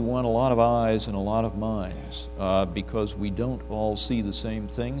why you want a lot of eyes and a lot of minds, because we don't all see the same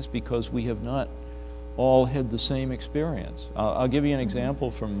things, because we have not all had the same experience. I'll give you an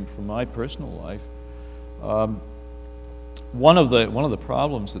example from my personal life. One of the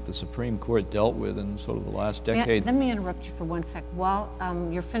problems that the Supreme Court dealt with in sort of the last decade. Let me interrupt you for 1 sec. While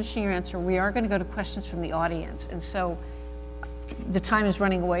you're finishing your answer, we are going to go to questions from the audience, and so the time is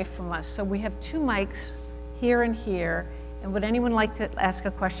running away from us. So we have 2 mics here and here, and would anyone like to ask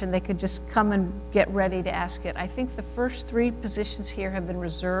a question? They could just come and get ready to ask it. I think the first 3 positions here have been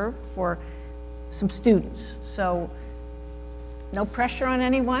reserved for some students, so no pressure on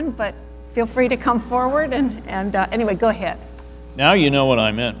anyone, but feel free to come forward, and anyway, go ahead. Now you know what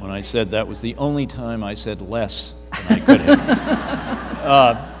I meant when I said that was the only time I said less than I could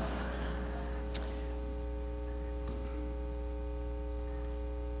have.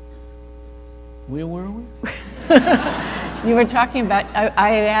 Where were we? You were talking about,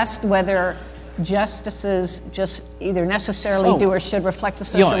 I had asked whether justices just either necessarily do or should reflect the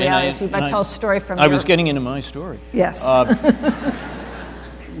social realities. You'd like to tell a story from I was getting into my story. Yes.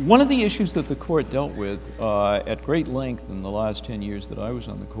 One of the issues that the court dealt with at great length in the last 10 years that I was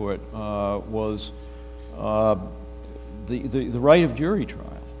on the court was the right of jury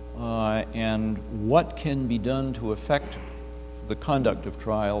trial and what can be done to affect the conduct of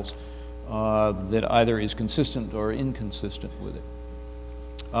trials that either is consistent or inconsistent with it.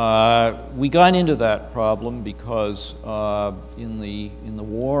 We got into that problem because in the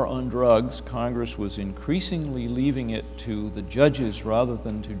war on drugs, Congress was increasingly leaving it to the judges rather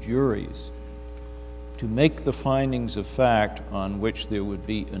than to juries to make the findings of fact on which there would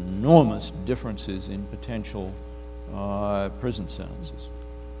be enormous differences in potential prison sentences.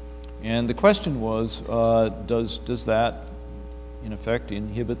 And the question was, does that in effect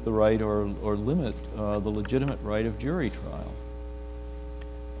inhibit the right or limit the legitimate right of jury trial?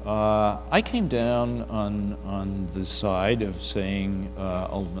 I came down on the side of saying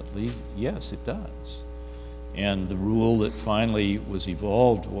ultimately, yes, it does. And the rule that finally was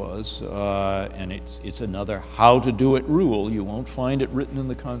evolved was, and it's another how to do it rule, you won't find it written in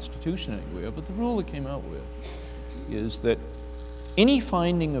the Constitution anywhere, but the rule it came out with is that any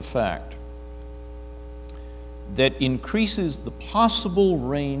finding of fact that increases the possible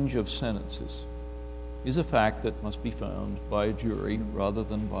range of sentences is a fact that must be found by a jury rather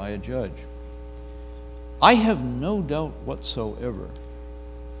than by a judge. I have no doubt whatsoever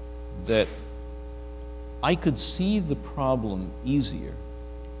that I could see the problem easier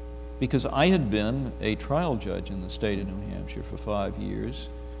because I had been a trial judge in the state of New Hampshire for 5 years,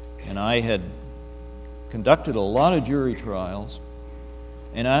 and I had conducted a lot of jury trials.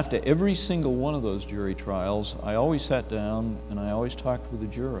 And after every single one of those jury trials, I always sat down and I always talked with the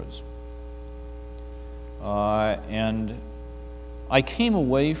jurors. And I came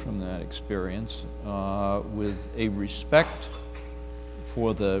away from that experience with a respect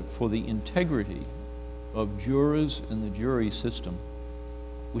for the integrity of jurors and the jury system,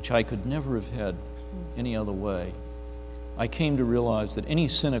 which I could never have had any other way. I came to realize that any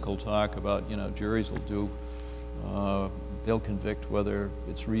cynical talk about, juries will do, they'll convict whether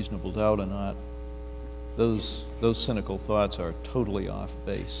it's reasonable doubt or not, those cynical thoughts are totally off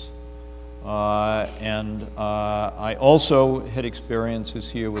base. I also had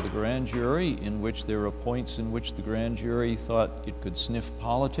experiences here with a grand jury in which there are points in which the grand jury thought it could sniff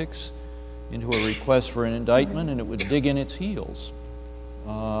politics into a request for an indictment, and it would dig in its heels.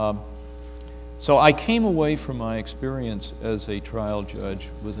 So I came away from my experience as a trial judge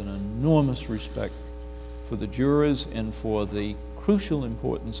with an enormous respect for the jurors and for the crucial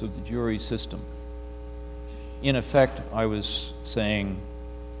importance of the jury system. In effect, I was saying,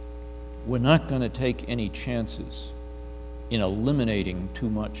 we're not going to take any chances in eliminating too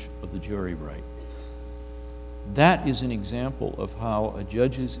much of the jury right. That is an example of how a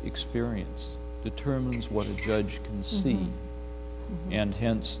judge's experience determines what a judge can see, and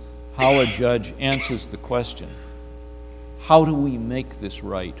hence how a judge answers the question, how do we make this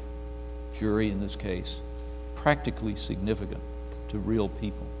right, jury in this case, practically significant to real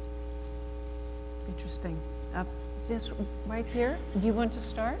people? Interesting. Just right here, do you want to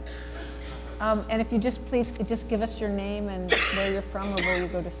start? And if you just please just give us your name and where you're from or where you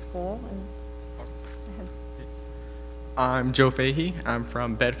go to school. And go ahead. I'm Joe Fahey. I'm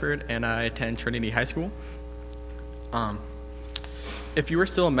from Bedford, and I attend Trinity High School. If you were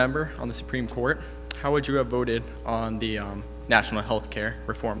still a member on the Supreme Court, how would you have voted on the National Health Care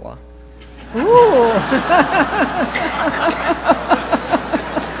Reform Law? Ooh.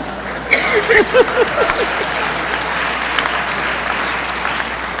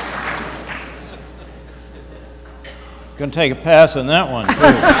 Going to take a pass on that one, too.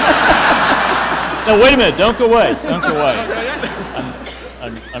 No, wait a minute. Don't go away. Don't go away.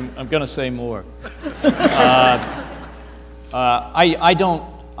 I'm going to say more. I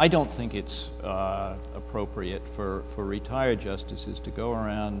don't think it's appropriate for retired justices to go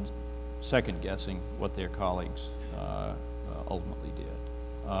around second-guessing what their colleagues ultimately did.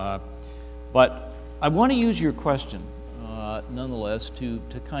 But I want to use your question, nonetheless, to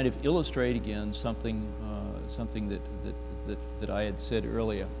kind of illustrate again something that I had said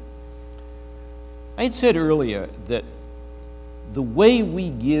earlier. I had said earlier that the way we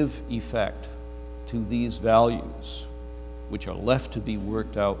give effect to these values, which are left to be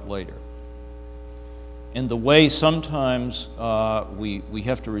worked out later, and the way sometimes we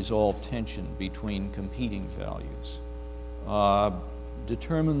have to resolve tension between competing values,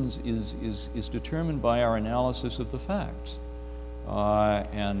 is determined by our analysis of the facts,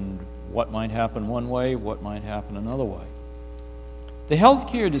 and what might happen one way, what might happen another way. The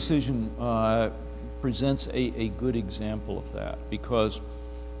healthcare decision presents a good example of that, because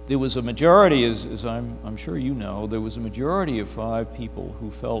there was a majority, as I'm sure you know, there was a majority of 5 people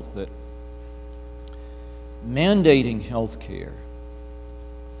who felt that mandating healthcare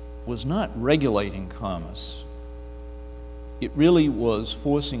was not regulating commerce. It really was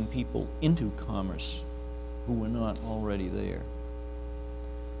forcing people into commerce who were not already there.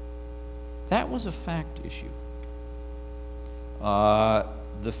 That was a fact issue.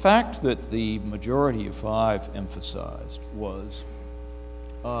 The fact that the majority of 5 emphasized was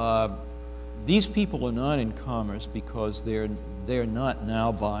these people are not in commerce because they're not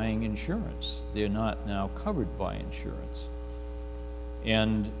now buying insurance. They're not now covered by insurance.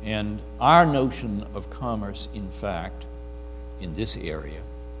 And our notion of commerce, in fact, in this area,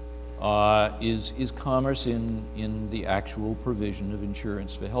 is commerce in the actual provision of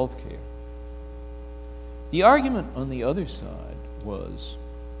insurance for health care. The argument on the other side was,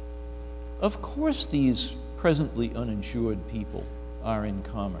 of course these presently uninsured people are in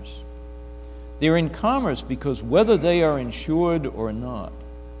commerce. They're in commerce because whether they are insured or not,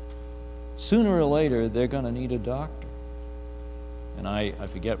 sooner or later they're going to need a doctor. And I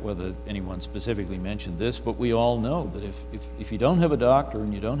forget whether anyone specifically mentioned this, but we all know that if you don't have a doctor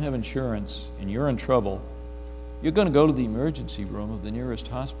and you don't have insurance and you're in trouble, you're going to go to the emergency room of the nearest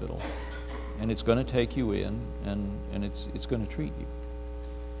hospital, and it's going to take you in, and it's going to treat you.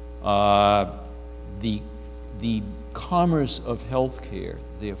 The commerce of health care,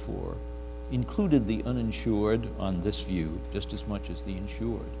 therefore, included the uninsured on this view just as much as the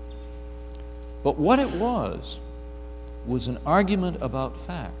insured. But what it was an argument about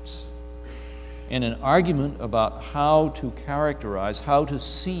facts, and an argument about how to characterize, how to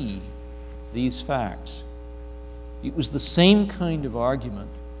see these facts. It was the same kind of argument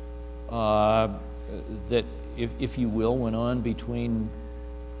that, if you will, went on between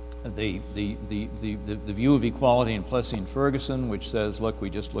the view of equality in Plessy and Ferguson, which says, look, we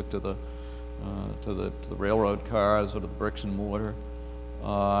just look to the railroad cars or to the bricks and mortar,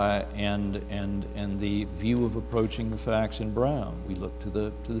 and the view of approaching the facts in Brown. We looked to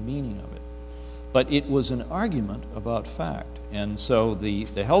the meaning of it. But it was an argument about fact. And so the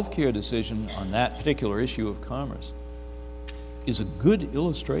healthcare decision on that particular issue of commerce is a good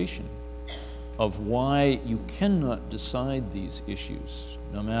illustration of why you cannot decide these issues,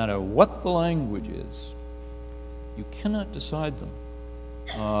 no matter what the language is. You cannot decide them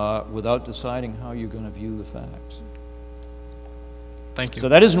without deciding how you're going to view the facts. Thank you. So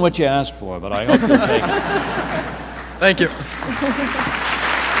that isn't what you asked for, but I hope you'll take it. Thank you.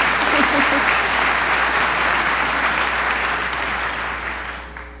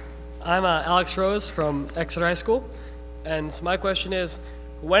 I'm Alex Rose from Exeter High School, and my question is,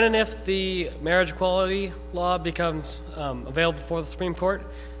 when and if the marriage equality law becomes available before the Supreme Court,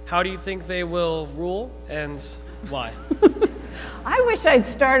 how do you think they will rule, and why? I wish I'd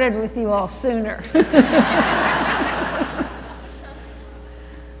started with you all sooner.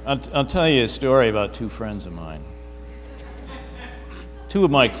 I'll tell you a story about two friends of mine. Two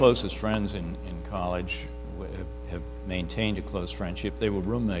of my closest friends in college have maintained a close friendship. They were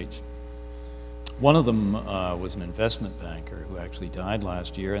roommates. One of them was an investment banker who actually died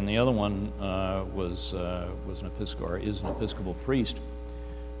last year, and the other one was an Episcopal priest.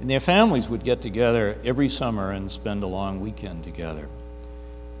 And their families would get together every summer and spend a long weekend together.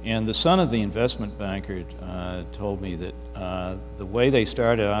 And the son of the investment banker told me that the way they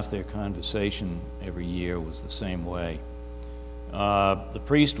started off their conversation every year was the same way. The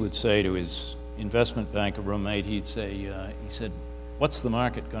priest would say to his investment banker roommate, he said, "What's the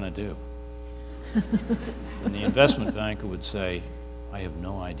market going to do?" And the investment banker would say, "I have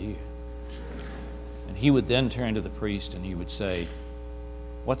no idea." And he would then turn to the priest and he would say,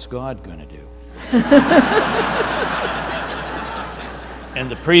 "What's God going to do?" And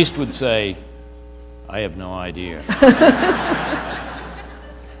the priest would say, "I have no idea."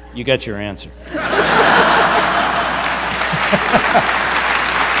 You got your answer.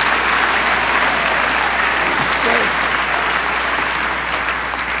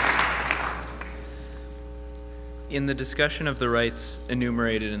 In the discussion of the rights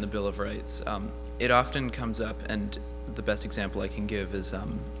enumerated in the Bill of Rights, it often comes up, and the best example I can give is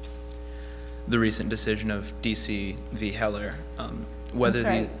the recent decision of D.C. v. Heller.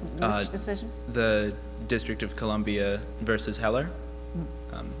 Whether Which decision? The District of Columbia versus Heller.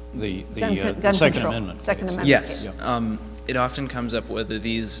 The Gun Second control. Amendment. Second case. Amendment. Yes. Yeah. It often comes up whether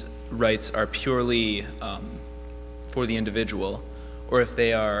these rights are purely for the individual, or if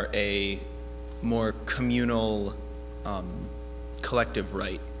they are a more communal, collective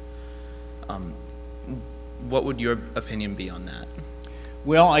right. What would your opinion be on that?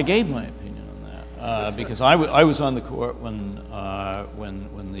 Well, I gave my opinion on that because I was on the court when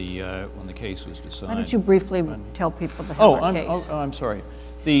the case was decided. Why don't you briefly tell people the Heller case? I'm sorry.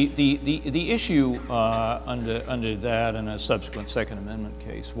 The issue under that and a subsequent Second Amendment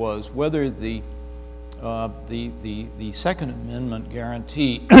case was whether the Second Amendment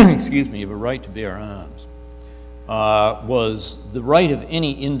guarantee, excuse me, of a right to bear arms was the right of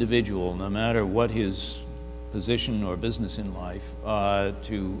any individual, no matter what his position or business in life,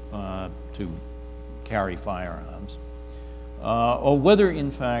 to carry firearms, or whether, in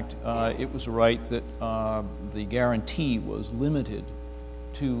fact, it was a right that the guarantee was limited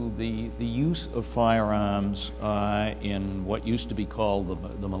to the use of firearms in what used to be called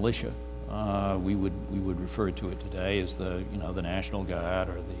the militia. We would refer to it today as the National Guard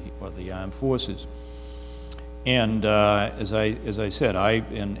or the Armed Forces. And as I said,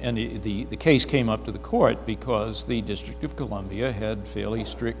 the case came up to the court because the District of Columbia had fairly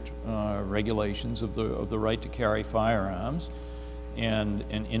strict regulations of the right to carry firearms, and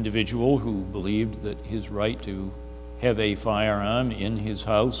an individual who believed that his right to have a firearm in his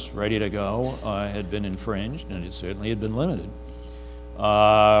house ready to go had been infringed, and it certainly had been limited.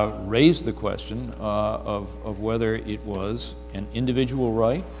 Raised the question of whether it was an individual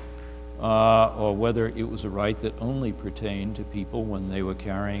right or whether it was a right that only pertained to people when they were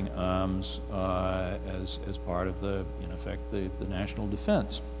carrying arms as part of in effect, the national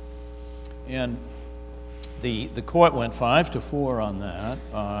defense. And the court went 5-4 on that,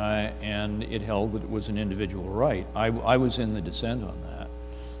 and it held that it was an individual right. I was in the dissent on that.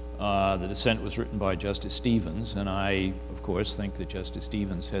 The dissent was written by Justice Stevens, and I, of course, think that Justice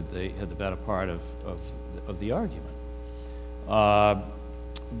Stevens had the better part of the argument.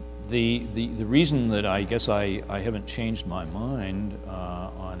 The reason that I guess I haven't changed my mind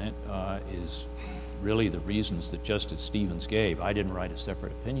on it is really the reasons that Justice Stevens gave. I didn't write a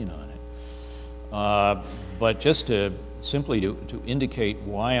separate opinion on it. But just simply to indicate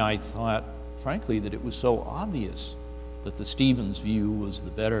why I thought, frankly, that it was so obvious that the Stevens view was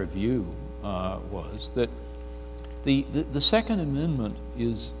the better view, was that the Second Amendment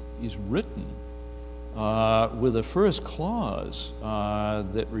is written with a first clause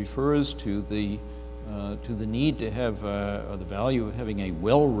that refers to the need to have, or the value of having a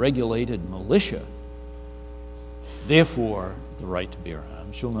well-regulated militia. Therefore, the right to bear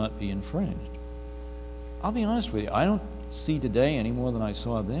arms shall not be infringed. I'll be honest with you, I don't see today any more than I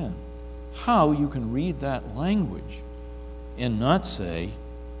saw then how you can read that language and not say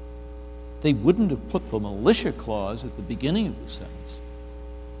they wouldn't have put the militia clause at the beginning of the sentence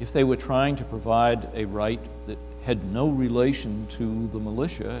if they were trying to provide a right that had no relation to the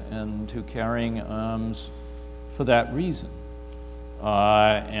militia and to carrying arms for that reason.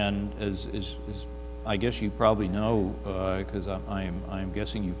 And as I guess you probably know, because I'm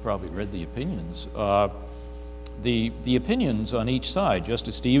guessing you've probably read the opinions, the opinions on each side,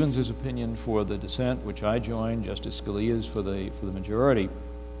 Justice Stevens' opinion for the dissent, which I joined, Justice Scalia's for the majority,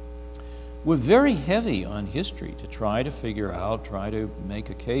 were very heavy on history to try to figure out, try to make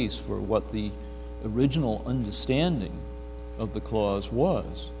a case for what the original understanding of the clause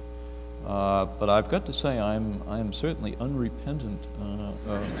was. But I've got to say, I'm certainly unrepentant.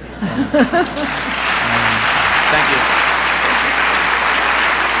 Thank you.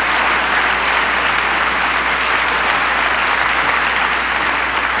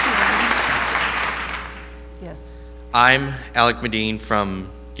 Yes. I'm Alec Medine from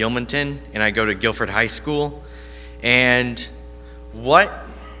Gilmanton, and I go to Guilford High School. And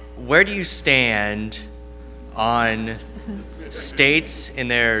where do you stand on states and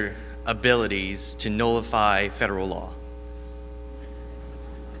their abilities to nullify federal law?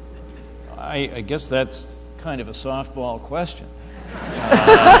 I guess that's kind of a softball question.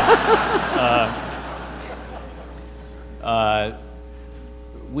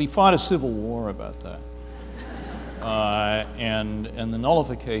 We fought a civil war about that. And the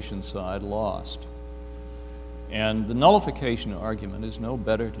nullification side lost. And the nullification argument is no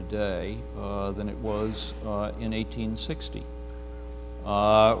better today than it was in 1860.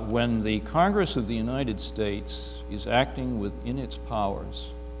 When the Congress of the United States is acting within its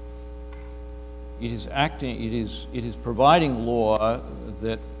powers, it is providing law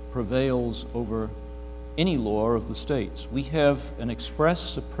that prevails over any law of the states. We have an express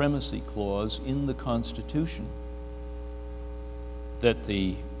supremacy clause in the Constitution that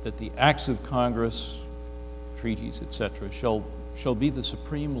the acts of Congress, treaties, etc., shall be the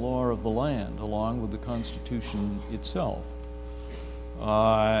supreme law of the land, along with the Constitution itself.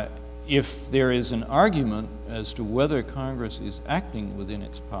 If there is an argument as to whether Congress is acting within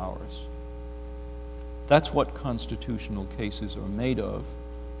its powers, that's what constitutional cases are made of.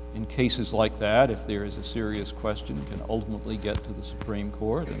 In cases like that, if there is a serious question, can ultimately get to the Supreme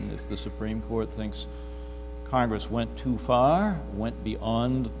Court, and if the Supreme Court thinks Congress went too far, went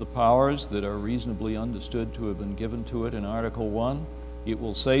beyond the powers that are reasonably understood to have been given to it in Article 1, it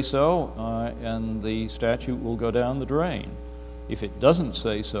will say so, and the statute will go down the drain. If it doesn't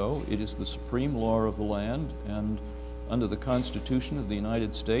say so, it is the supreme law of the land, and under the Constitution of the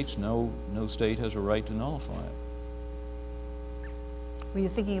United States, no state has a right to nullify it. Were you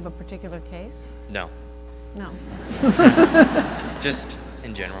thinking of a particular case? No, No. just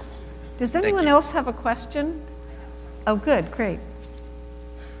in general. Does anyone else have a question? Oh, good, great.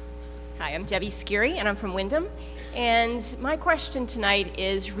 Hi, I'm Debbie Skiri, and I'm from Wyndham. And my question tonight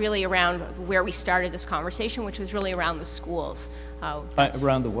is really around where we started this conversation, which was really around the schools.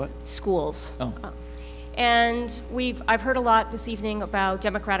 Around the what? Schools. Oh. And I've heard a lot this evening about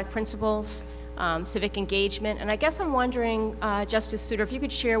democratic principles, civic engagement, and I guess I'm wondering, Justice Souter, if you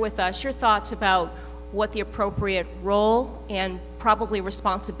could share with us your thoughts about what the appropriate role and probably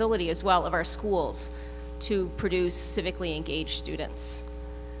responsibility as well of our schools to produce civically engaged students.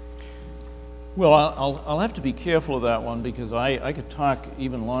 Well, I'll have to be careful of that one, because I could talk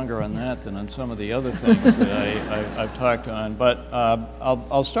even longer on that than on some of the other things that I've talked on. But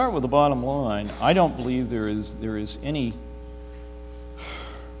I'll start with the bottom line. I don't believe there is any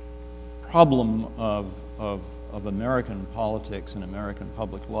problem of American politics and American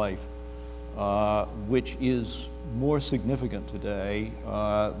public life which is more significant today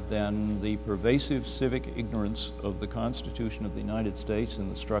than the pervasive civic ignorance of the Constitution of the United States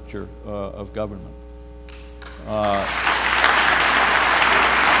and the structure of government.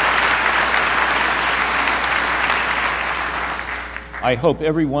 I hope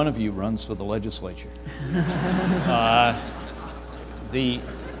every one of you runs for the legislature.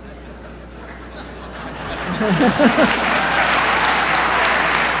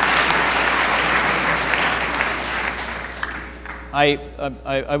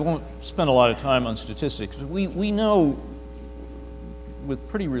 I won't spend a lot of time on statistics. We know with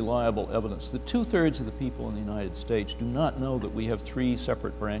pretty reliable evidence that 2/3 of the people in the United States do not know that we have 3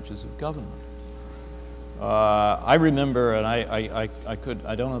 separate branches of government. I remember, and I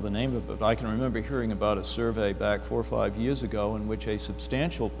don't know the name of it, but I can remember hearing about a survey back 4 or 5 years ago in which a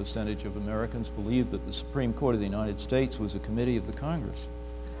substantial percentage of Americans believed that the Supreme Court of the United States was a committee of the Congress.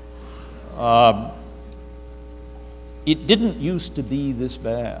 It didn't used to be this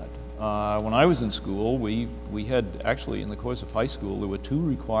bad. When I was in school, we had actually, in the course of high school, there were 2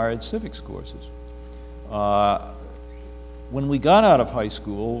 required civics courses. When we got out of high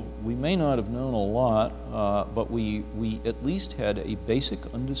school, we may not have known a lot, but we at least had a basic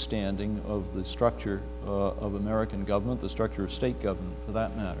understanding of the structure of American government, the structure of state government, for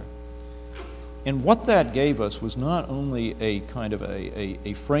that matter. And what that gave us was not only a kind of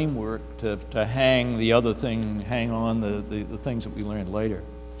a framework to hang the other thing, hang on the things that we learned later.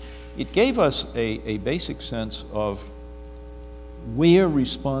 It gave us a basic sense of where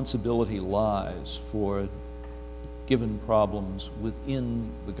responsibility lies for given problems within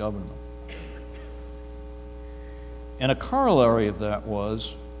the government. And a corollary of that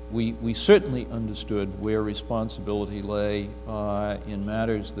was we certainly understood where responsibility lay in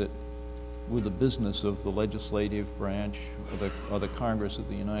matters that were the business of the legislative branch or the Congress of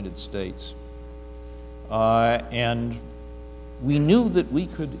the United States. And we knew that we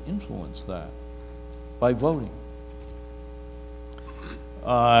could influence that by voting.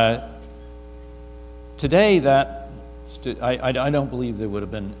 Today, I don't believe there would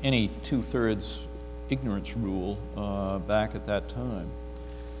have been any 2/3 ignorance rule back at that time.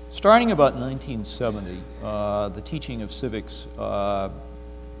 Starting about 1970, the teaching of civics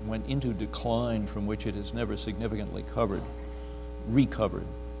went into decline from which it has never significantly recovered.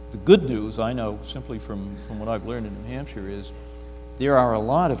 The good news, I know simply from what I've learned in New Hampshire, is there are a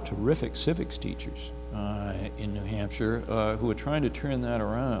lot of terrific civics teachers in New Hampshire who are trying to turn that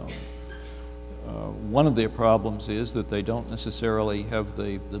around. One of their problems is that they don't necessarily have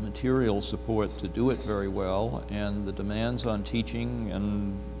the material support to do it very well, and the demands on teaching,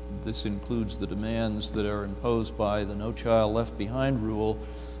 and this includes the demands that are imposed by the No Child Left Behind rule,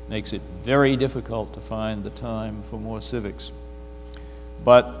 makes it very difficult to find the time for more civics.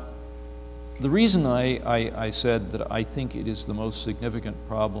 But the reason I said that I think it is the most significant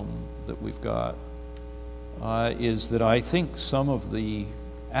problem that we've got is that I think some of the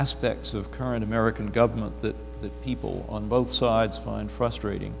aspects of current American government that people on both sides find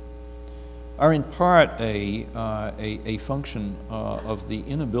frustrating are in part a function of the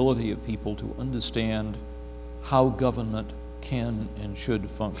inability of people to understand how government can and should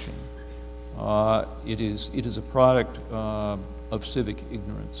function. It is a product of civic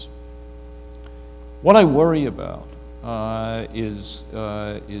ignorance. What I worry about is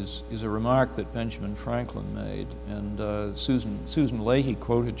a remark that Benjamin Franklin made, and Susan Leahy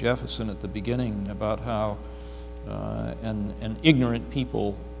quoted Jefferson at the beginning about how an ignorant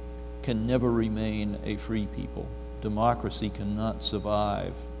people can never remain a free people. Democracy cannot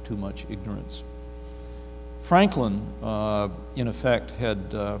survive too much ignorance. Franklin, in effect,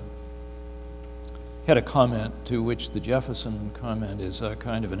 had a comment to which the Jefferson comment is a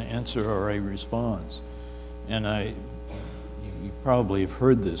kind of an answer or a response. And you probably have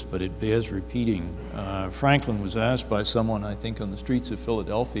heard this, but it bears repeating. Franklin was asked by someone, I think, on the streets of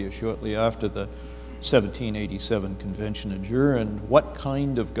Philadelphia shortly after the 1787 convention adjourned, what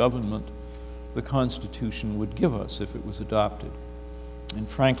kind of government the Constitution would give us if it was adopted. And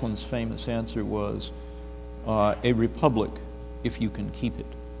Franklin's famous answer was, a republic if you can keep it.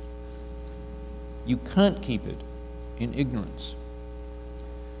 You can't keep it in ignorance.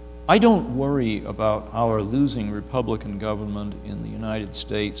 I don't worry about our losing Republican government in the United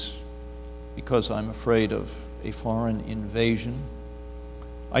States because I'm afraid of a foreign invasion.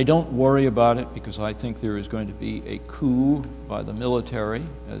 I don't worry about it because I think there is going to be a coup by the military,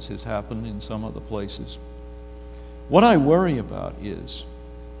 as has happened in some other places. What I worry about is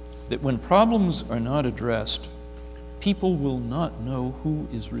that when problems are not addressed, people will not know who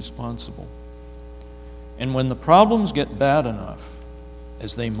is responsible. And when the problems get bad enough,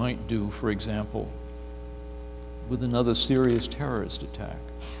 as they might do, for example, with another serious terrorist attack,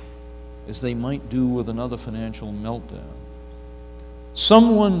 as they might do with another financial meltdown,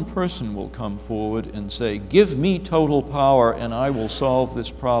 some one person will come forward and say, give me total power and I will solve this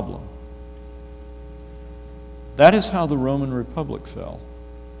problem. That is how the Roman Republic fell.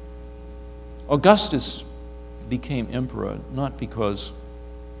 Augustus became emperor not because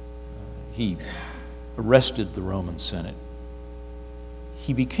he arrested the Roman Senate.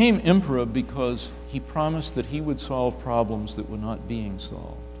 He became emperor because he promised that he would solve problems that were not being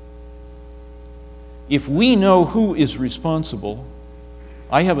solved. If we know who is responsible,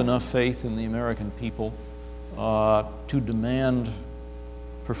 I have enough faith in the American people to demand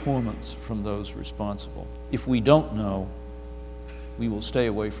performance from those responsible. If we don't know, we will stay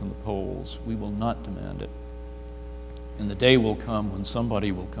away from the polls. We will not demand it. And the day will come when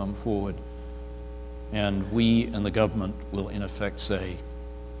somebody will come forward and we and the government will in effect say,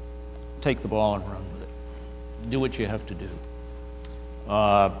 take the ball and run with it. Do what you have to do.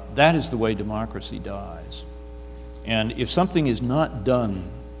 That is the way democracy dies. And if something is not done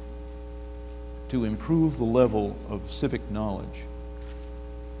to improve the level of civic knowledge,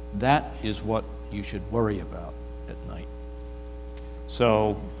 that is what you should worry about at night.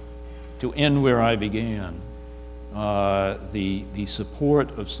 So, to end where I began, the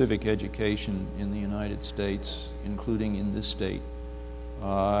support of civic education in the United States, including in this state,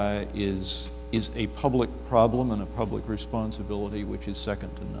 is a public problem and a public responsibility which is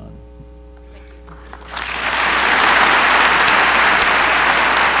second to none.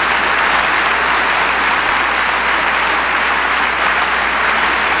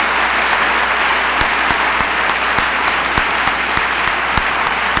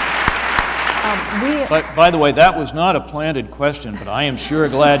 But by the way, that was not a planted question, but I am sure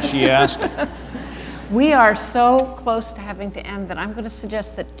glad she asked it. We are so close to having to end that I'm going to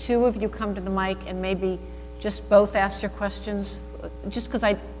suggest that two of you come to the mic and maybe just both ask your questions, just because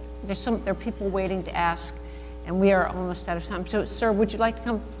there are people waiting to ask, and we are almost out of time. So, sir, would you like to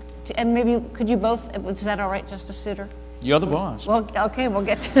come? And maybe could you both? Is that all right, Justice Souter? You're the boss. Well, okay, we'll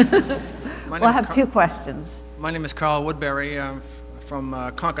get to. We'll have two questions. My name is Carl Woodbury. I'm from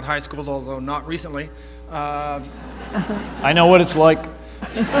Concord High School, although not recently. I know what it's like.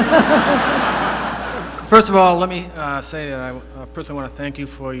 First of all, let me say that I personally want to thank you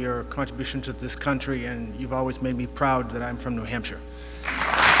for your contribution to this country, and you've always made me proud that I'm from New Hampshire.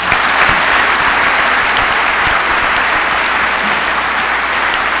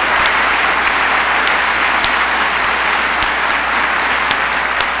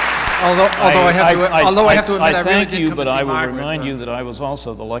 Although I have to admit, I really did come to see Margaret. But I will remind you that I was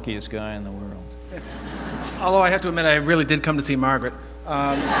also the luckiest guy in the world. Although I have to admit, I really did come to see Margaret.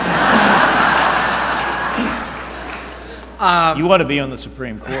 You want to be on the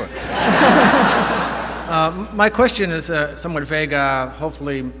Supreme Court. My question is somewhat vague.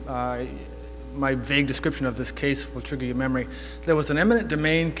 Hopefully, my vague description of this case will trigger your memory. There was an eminent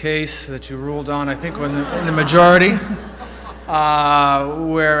domain case that you ruled on, I think, in the majority,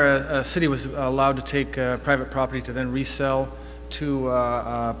 where a city was allowed to take private property to then resell to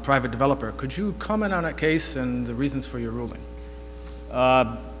a private developer. Could you comment on that case and the reasons for your ruling?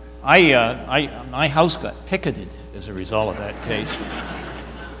 My house got picketed as a result of that case.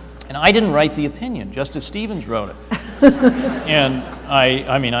 And I didn't write the opinion. Justice Stevens wrote it. And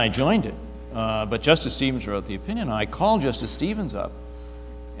I joined it. But Justice Stevens wrote the opinion. I called Justice Stevens up.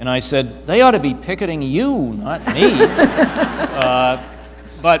 And I said, they ought to be picketing you, not me.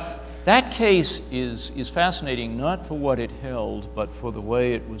 But that case is fascinating, not for what it held, but for the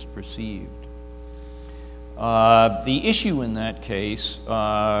way it was perceived. The issue in that case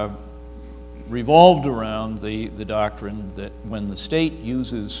revolved around the doctrine that when the state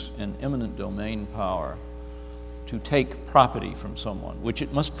uses an eminent domain power to take property from someone, which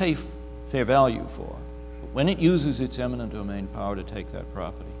it must pay fair value for, but when it uses its eminent domain power to take that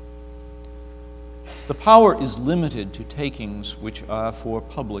property, the power is limited to takings which are for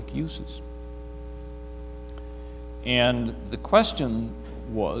public uses. And the question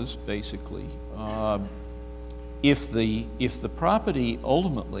was basically, if the property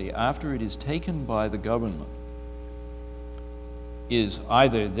ultimately, after it is taken by the government, is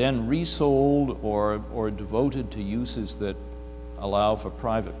either then resold or devoted to uses that allow for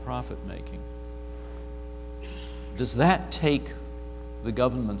private profit making, does that take the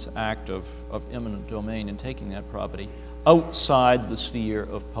government's act of eminent domain in taking that property outside the sphere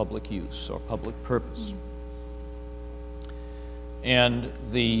of public use or public purpose? And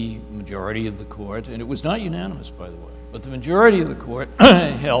the majority of the court, and it was not unanimous, by the way, but the majority of the court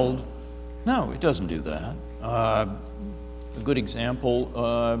held, no, it doesn't do that. A good example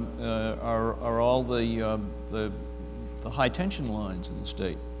are all the high tension lines in the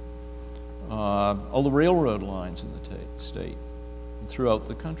state, all the railroad lines in the state, and throughout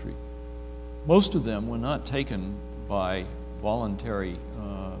the country. Most of them were not taken by voluntary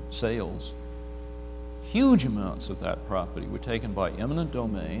sales. Huge amounts of that property were taken by eminent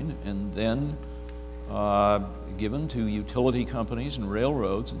domain and then given to utility companies and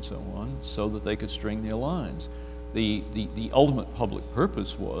railroads and so on so that they could string their lines. the ultimate public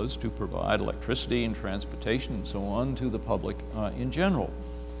purpose was to provide electricity and transportation and so on to the public in general.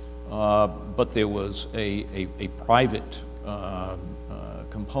 But there was a private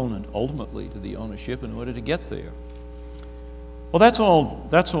component ultimately to the ownership in order to get there. Well, that's all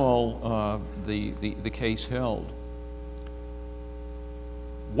the case held.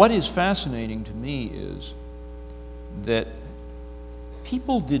 What is fascinating to me is that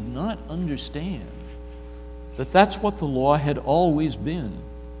people did not understand that that's what the law had always been.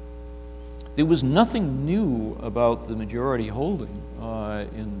 There was nothing new about the majority holding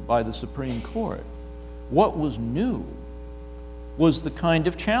by the Supreme Court. What was new was the kind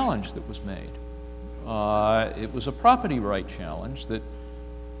of challenge that was made. It was a property right challenge that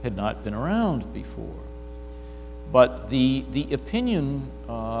had not been around before. But the opinion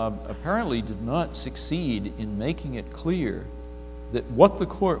apparently did not succeed in making it clear that what the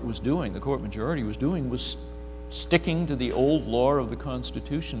court was doing, the court majority was doing, was sticking to the old law of the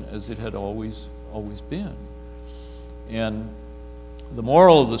Constitution as it had always been. And the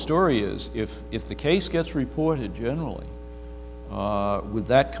moral of the story is, if the case gets reported generally with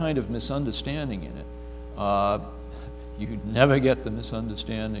that kind of misunderstanding in it, you never get the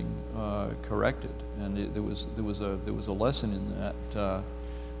misunderstanding corrected. And there was a lesson in that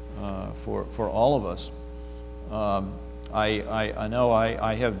for all of us. I know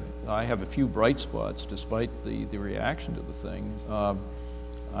I have a few bright spots despite the reaction to the thing.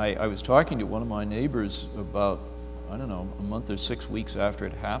 I was talking to one of my neighbors about, I don't know, a month or 6 weeks after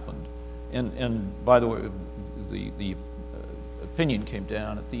it happened. And by the way, the opinion came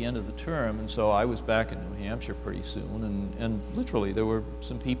down at the end of the term, and so I was back in New Hampshire pretty soon, and literally there were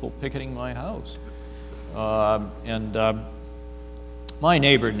some people picketing my house. My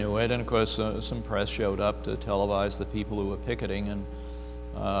neighbor knew it, and of course some press showed up to televise the people who were picketing, and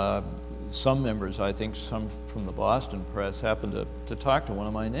some members, I think some from the Boston press, happened to talk to one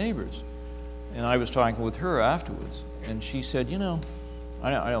of my neighbors. And I was talking with her afterwards, and she said, you know,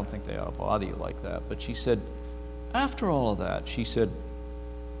 I don't think they ought to bother you like that, but she said, after all of that, she said,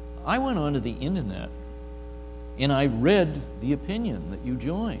 I went onto the internet and I read the opinion that you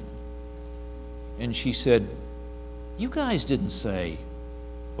joined. And she said, you guys didn't say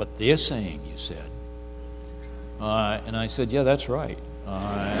what they're saying you said. And I said, yeah, that's right.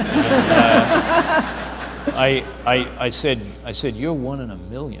 I said, you're one in a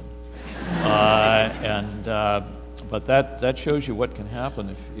million. But that shows you what can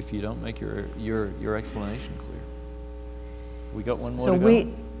happen if you don't make your explanation clear. We got one more to go?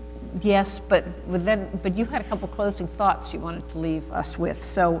 Yes, but you had a couple closing thoughts you wanted to leave us with.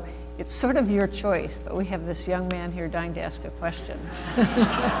 So it's sort of your choice, but we have this young man here dying to ask a question.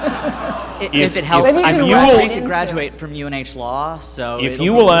 If it helps, I'm a recent graduate from UNH Law, so if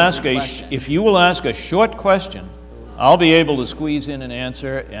you will ask a short question, I'll be able to squeeze in an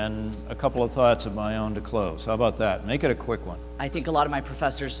answer and a couple of thoughts of my own to close. How about that? Make it a quick one. I think a lot of my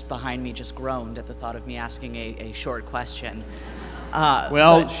professors behind me just groaned at the thought of me asking a short question.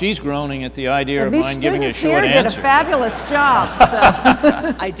 She's groaning at the idea of mine giving a short answer. These students here did a fabulous job. So.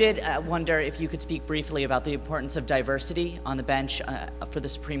 I did wonder if you could speak briefly about the importance of diversity on the bench for the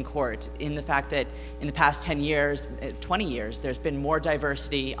Supreme Court, in the fact that in the past 10 years, 20 years, there's been more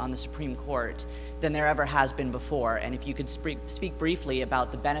diversity on the Supreme Court than there ever has been before, and if you could speak briefly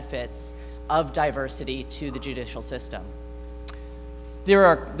about the benefits of diversity to the judicial system. There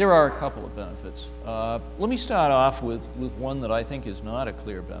are a couple of benefits. Let me start off with one that I think is not a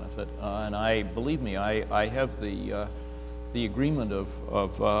clear benefit, and believe me, I have the agreement of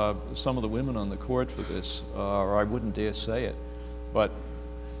some of the women on the court for this, or I wouldn't dare say it. But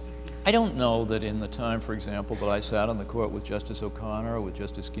I don't know that in the time, for example, that I sat on the court with Justice O'Connor or with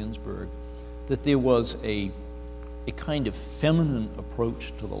Justice Ginsburg, that there was a kind of feminine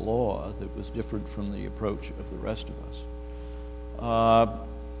approach to the law that was different from the approach of the rest of us.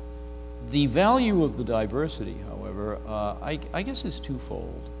 The value of the diversity, however, I guess is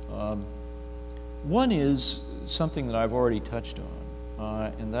twofold. One is something that I've already touched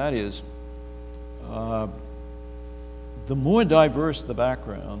on, and that is the more diverse the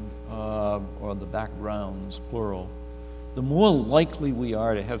background, or the backgrounds, plural, the more likely we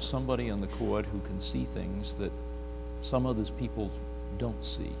are to have somebody on the court who can see things that some others people don't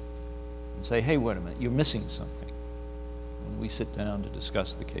see, and say, hey, wait a minute, you're missing something, when we sit down to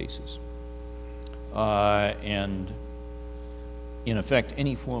discuss the cases. And in effect,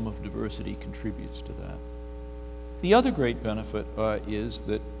 any form of diversity contributes to that. The other great benefit is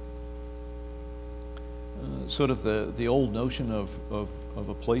that sort of the old notion of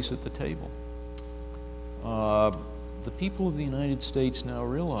a place at the table. The people of the United States now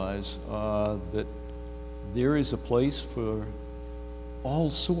realize that there is a place for all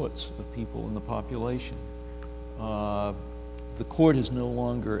sorts of people in the population. The court is no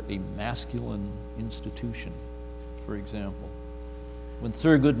longer a masculine institution, for example. When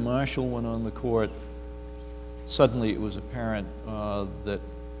Thurgood Marshall went on the court, suddenly it was apparent that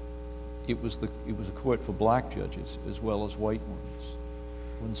it was a court for black judges as well as white ones.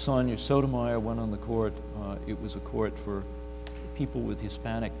 When Sonia Sotomayor went on the court, it was a court for people with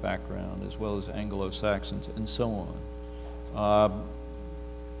Hispanic background as well as Anglo-Saxons and so on.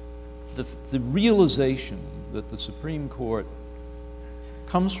 The realization that the Supreme Court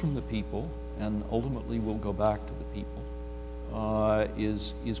comes from the people and ultimately will go back to the people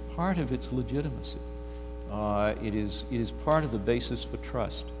is part of its legitimacy. It is part of the basis for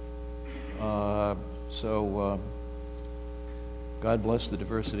trust. So God bless the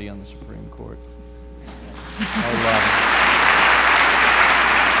diversity on the Supreme Court.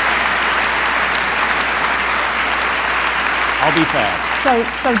 I'll be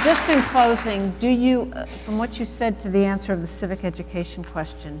fast. So just in closing, do you, from what you said to the answer of the civic education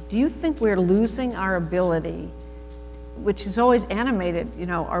question, do you think we're losing our ability, which has always animated, you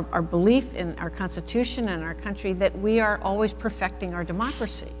know, our belief in our Constitution and our country, that we are always perfecting our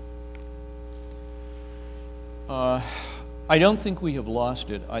democracy? I don't think we have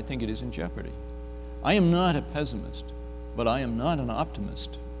lost it. I think it is in jeopardy. I am not a pessimist, but I am not an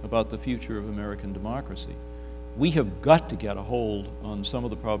optimist about the future of American democracy. We have got to get a hold on some of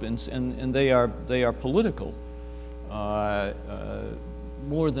the problems, and they are political more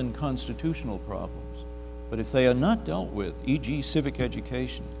than constitutional problems. But if they are not dealt with, e.g. civic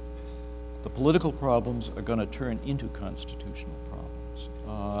education, the political problems are going to turn into constitutional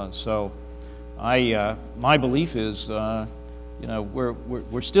problems. So my belief is, you know,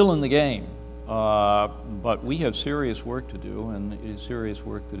 we're still in the game, but we have serious work to do, and it is serious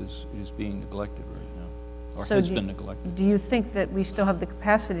work that is being neglected right now, or has been neglected. Do you think that we still have the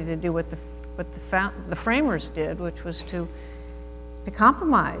capacity to do what the framers did, which was to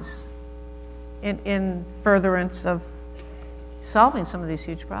compromise in furtherance of solving some of these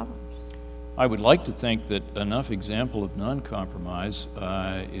huge problems? I would like to think that enough example of non-compromise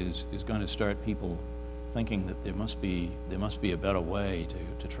is going to start people thinking that there must be a better way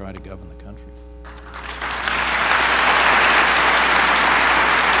to try to govern the country.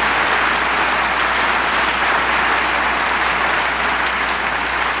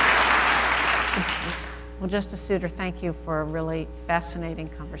 Well, Justice Souter, thank you for a really fascinating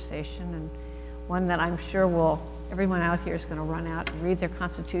conversation, and one that I'm sure everyone out here is going to run out and read their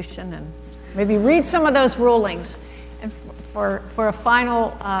Constitution and maybe read some of those rulings. And for a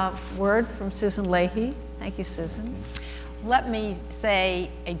final word from Susan Leahy. Thank you, Susan. Let me say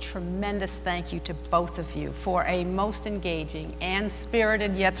a tremendous thank you to both of you for a most engaging and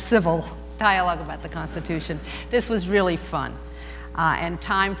spirited yet civil dialogue about the Constitution. This was really fun, and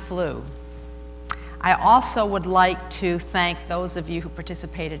time flew. I also would like to thank those of you who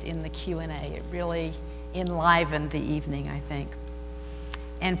participated in the Q&A. It really enlivened the evening, I think.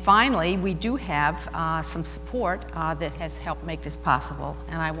 And finally, we do have some support that has helped make this possible.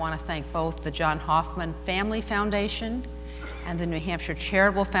 And I want to thank both the John Hoffman Family Foundation and the New Hampshire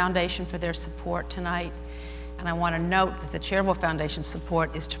Charitable Foundation for their support tonight. And I want to note that the Charitable Foundation's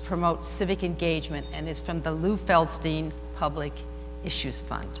support is to promote civic engagement and is from the Lou Feldstein Public Issues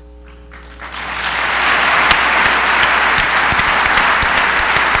Fund.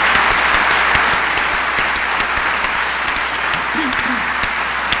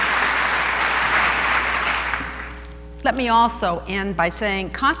 Let me also end by saying,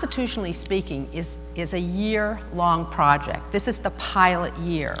 constitutionally speaking, is a year-long project. This is the pilot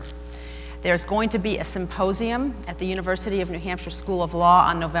year. There's going to be a symposium at the University of New Hampshire School of Law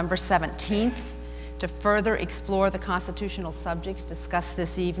on November 17th to further explore the constitutional subjects discussed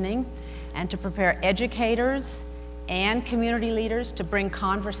this evening and to prepare educators and community leaders to bring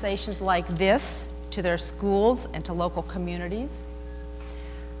conversations like this to their schools and to local communities.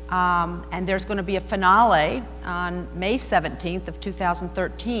 And there's going to be a finale on May 17th of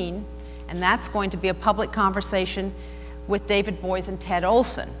 2013, and that's going to be a public conversation with David Boies and Ted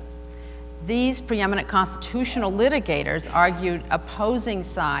Olson. These preeminent constitutional litigators argued opposing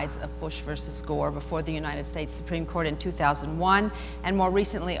sides of Bush versus Gore before the United States Supreme Court in 2001, and more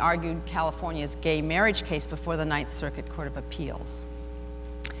recently argued California's gay marriage case before the Ninth Circuit Court of Appeals.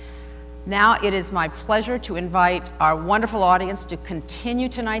 Now it is my pleasure to invite our wonderful audience to continue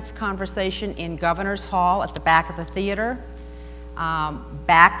tonight's conversation in Governor's Hall at the back of the theater.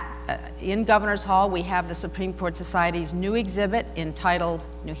 In Governor's Hall, we have the Supreme Court Society's new exhibit entitled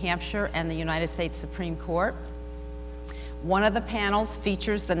New Hampshire and the United States Supreme Court. One of the panels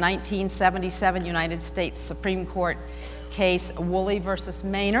features the 1977 United States Supreme Court case Woolley versus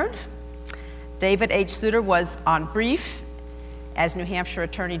Maynard. David H. Souter was on brief as New Hampshire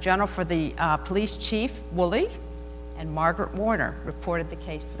Attorney General for the police chief, Woolley, and Margaret Warner reported the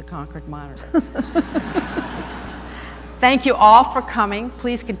case for the Concord Monitor. Thank you all for coming.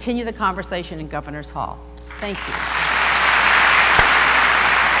 Please continue the conversation in Governor's Hall. Thank you.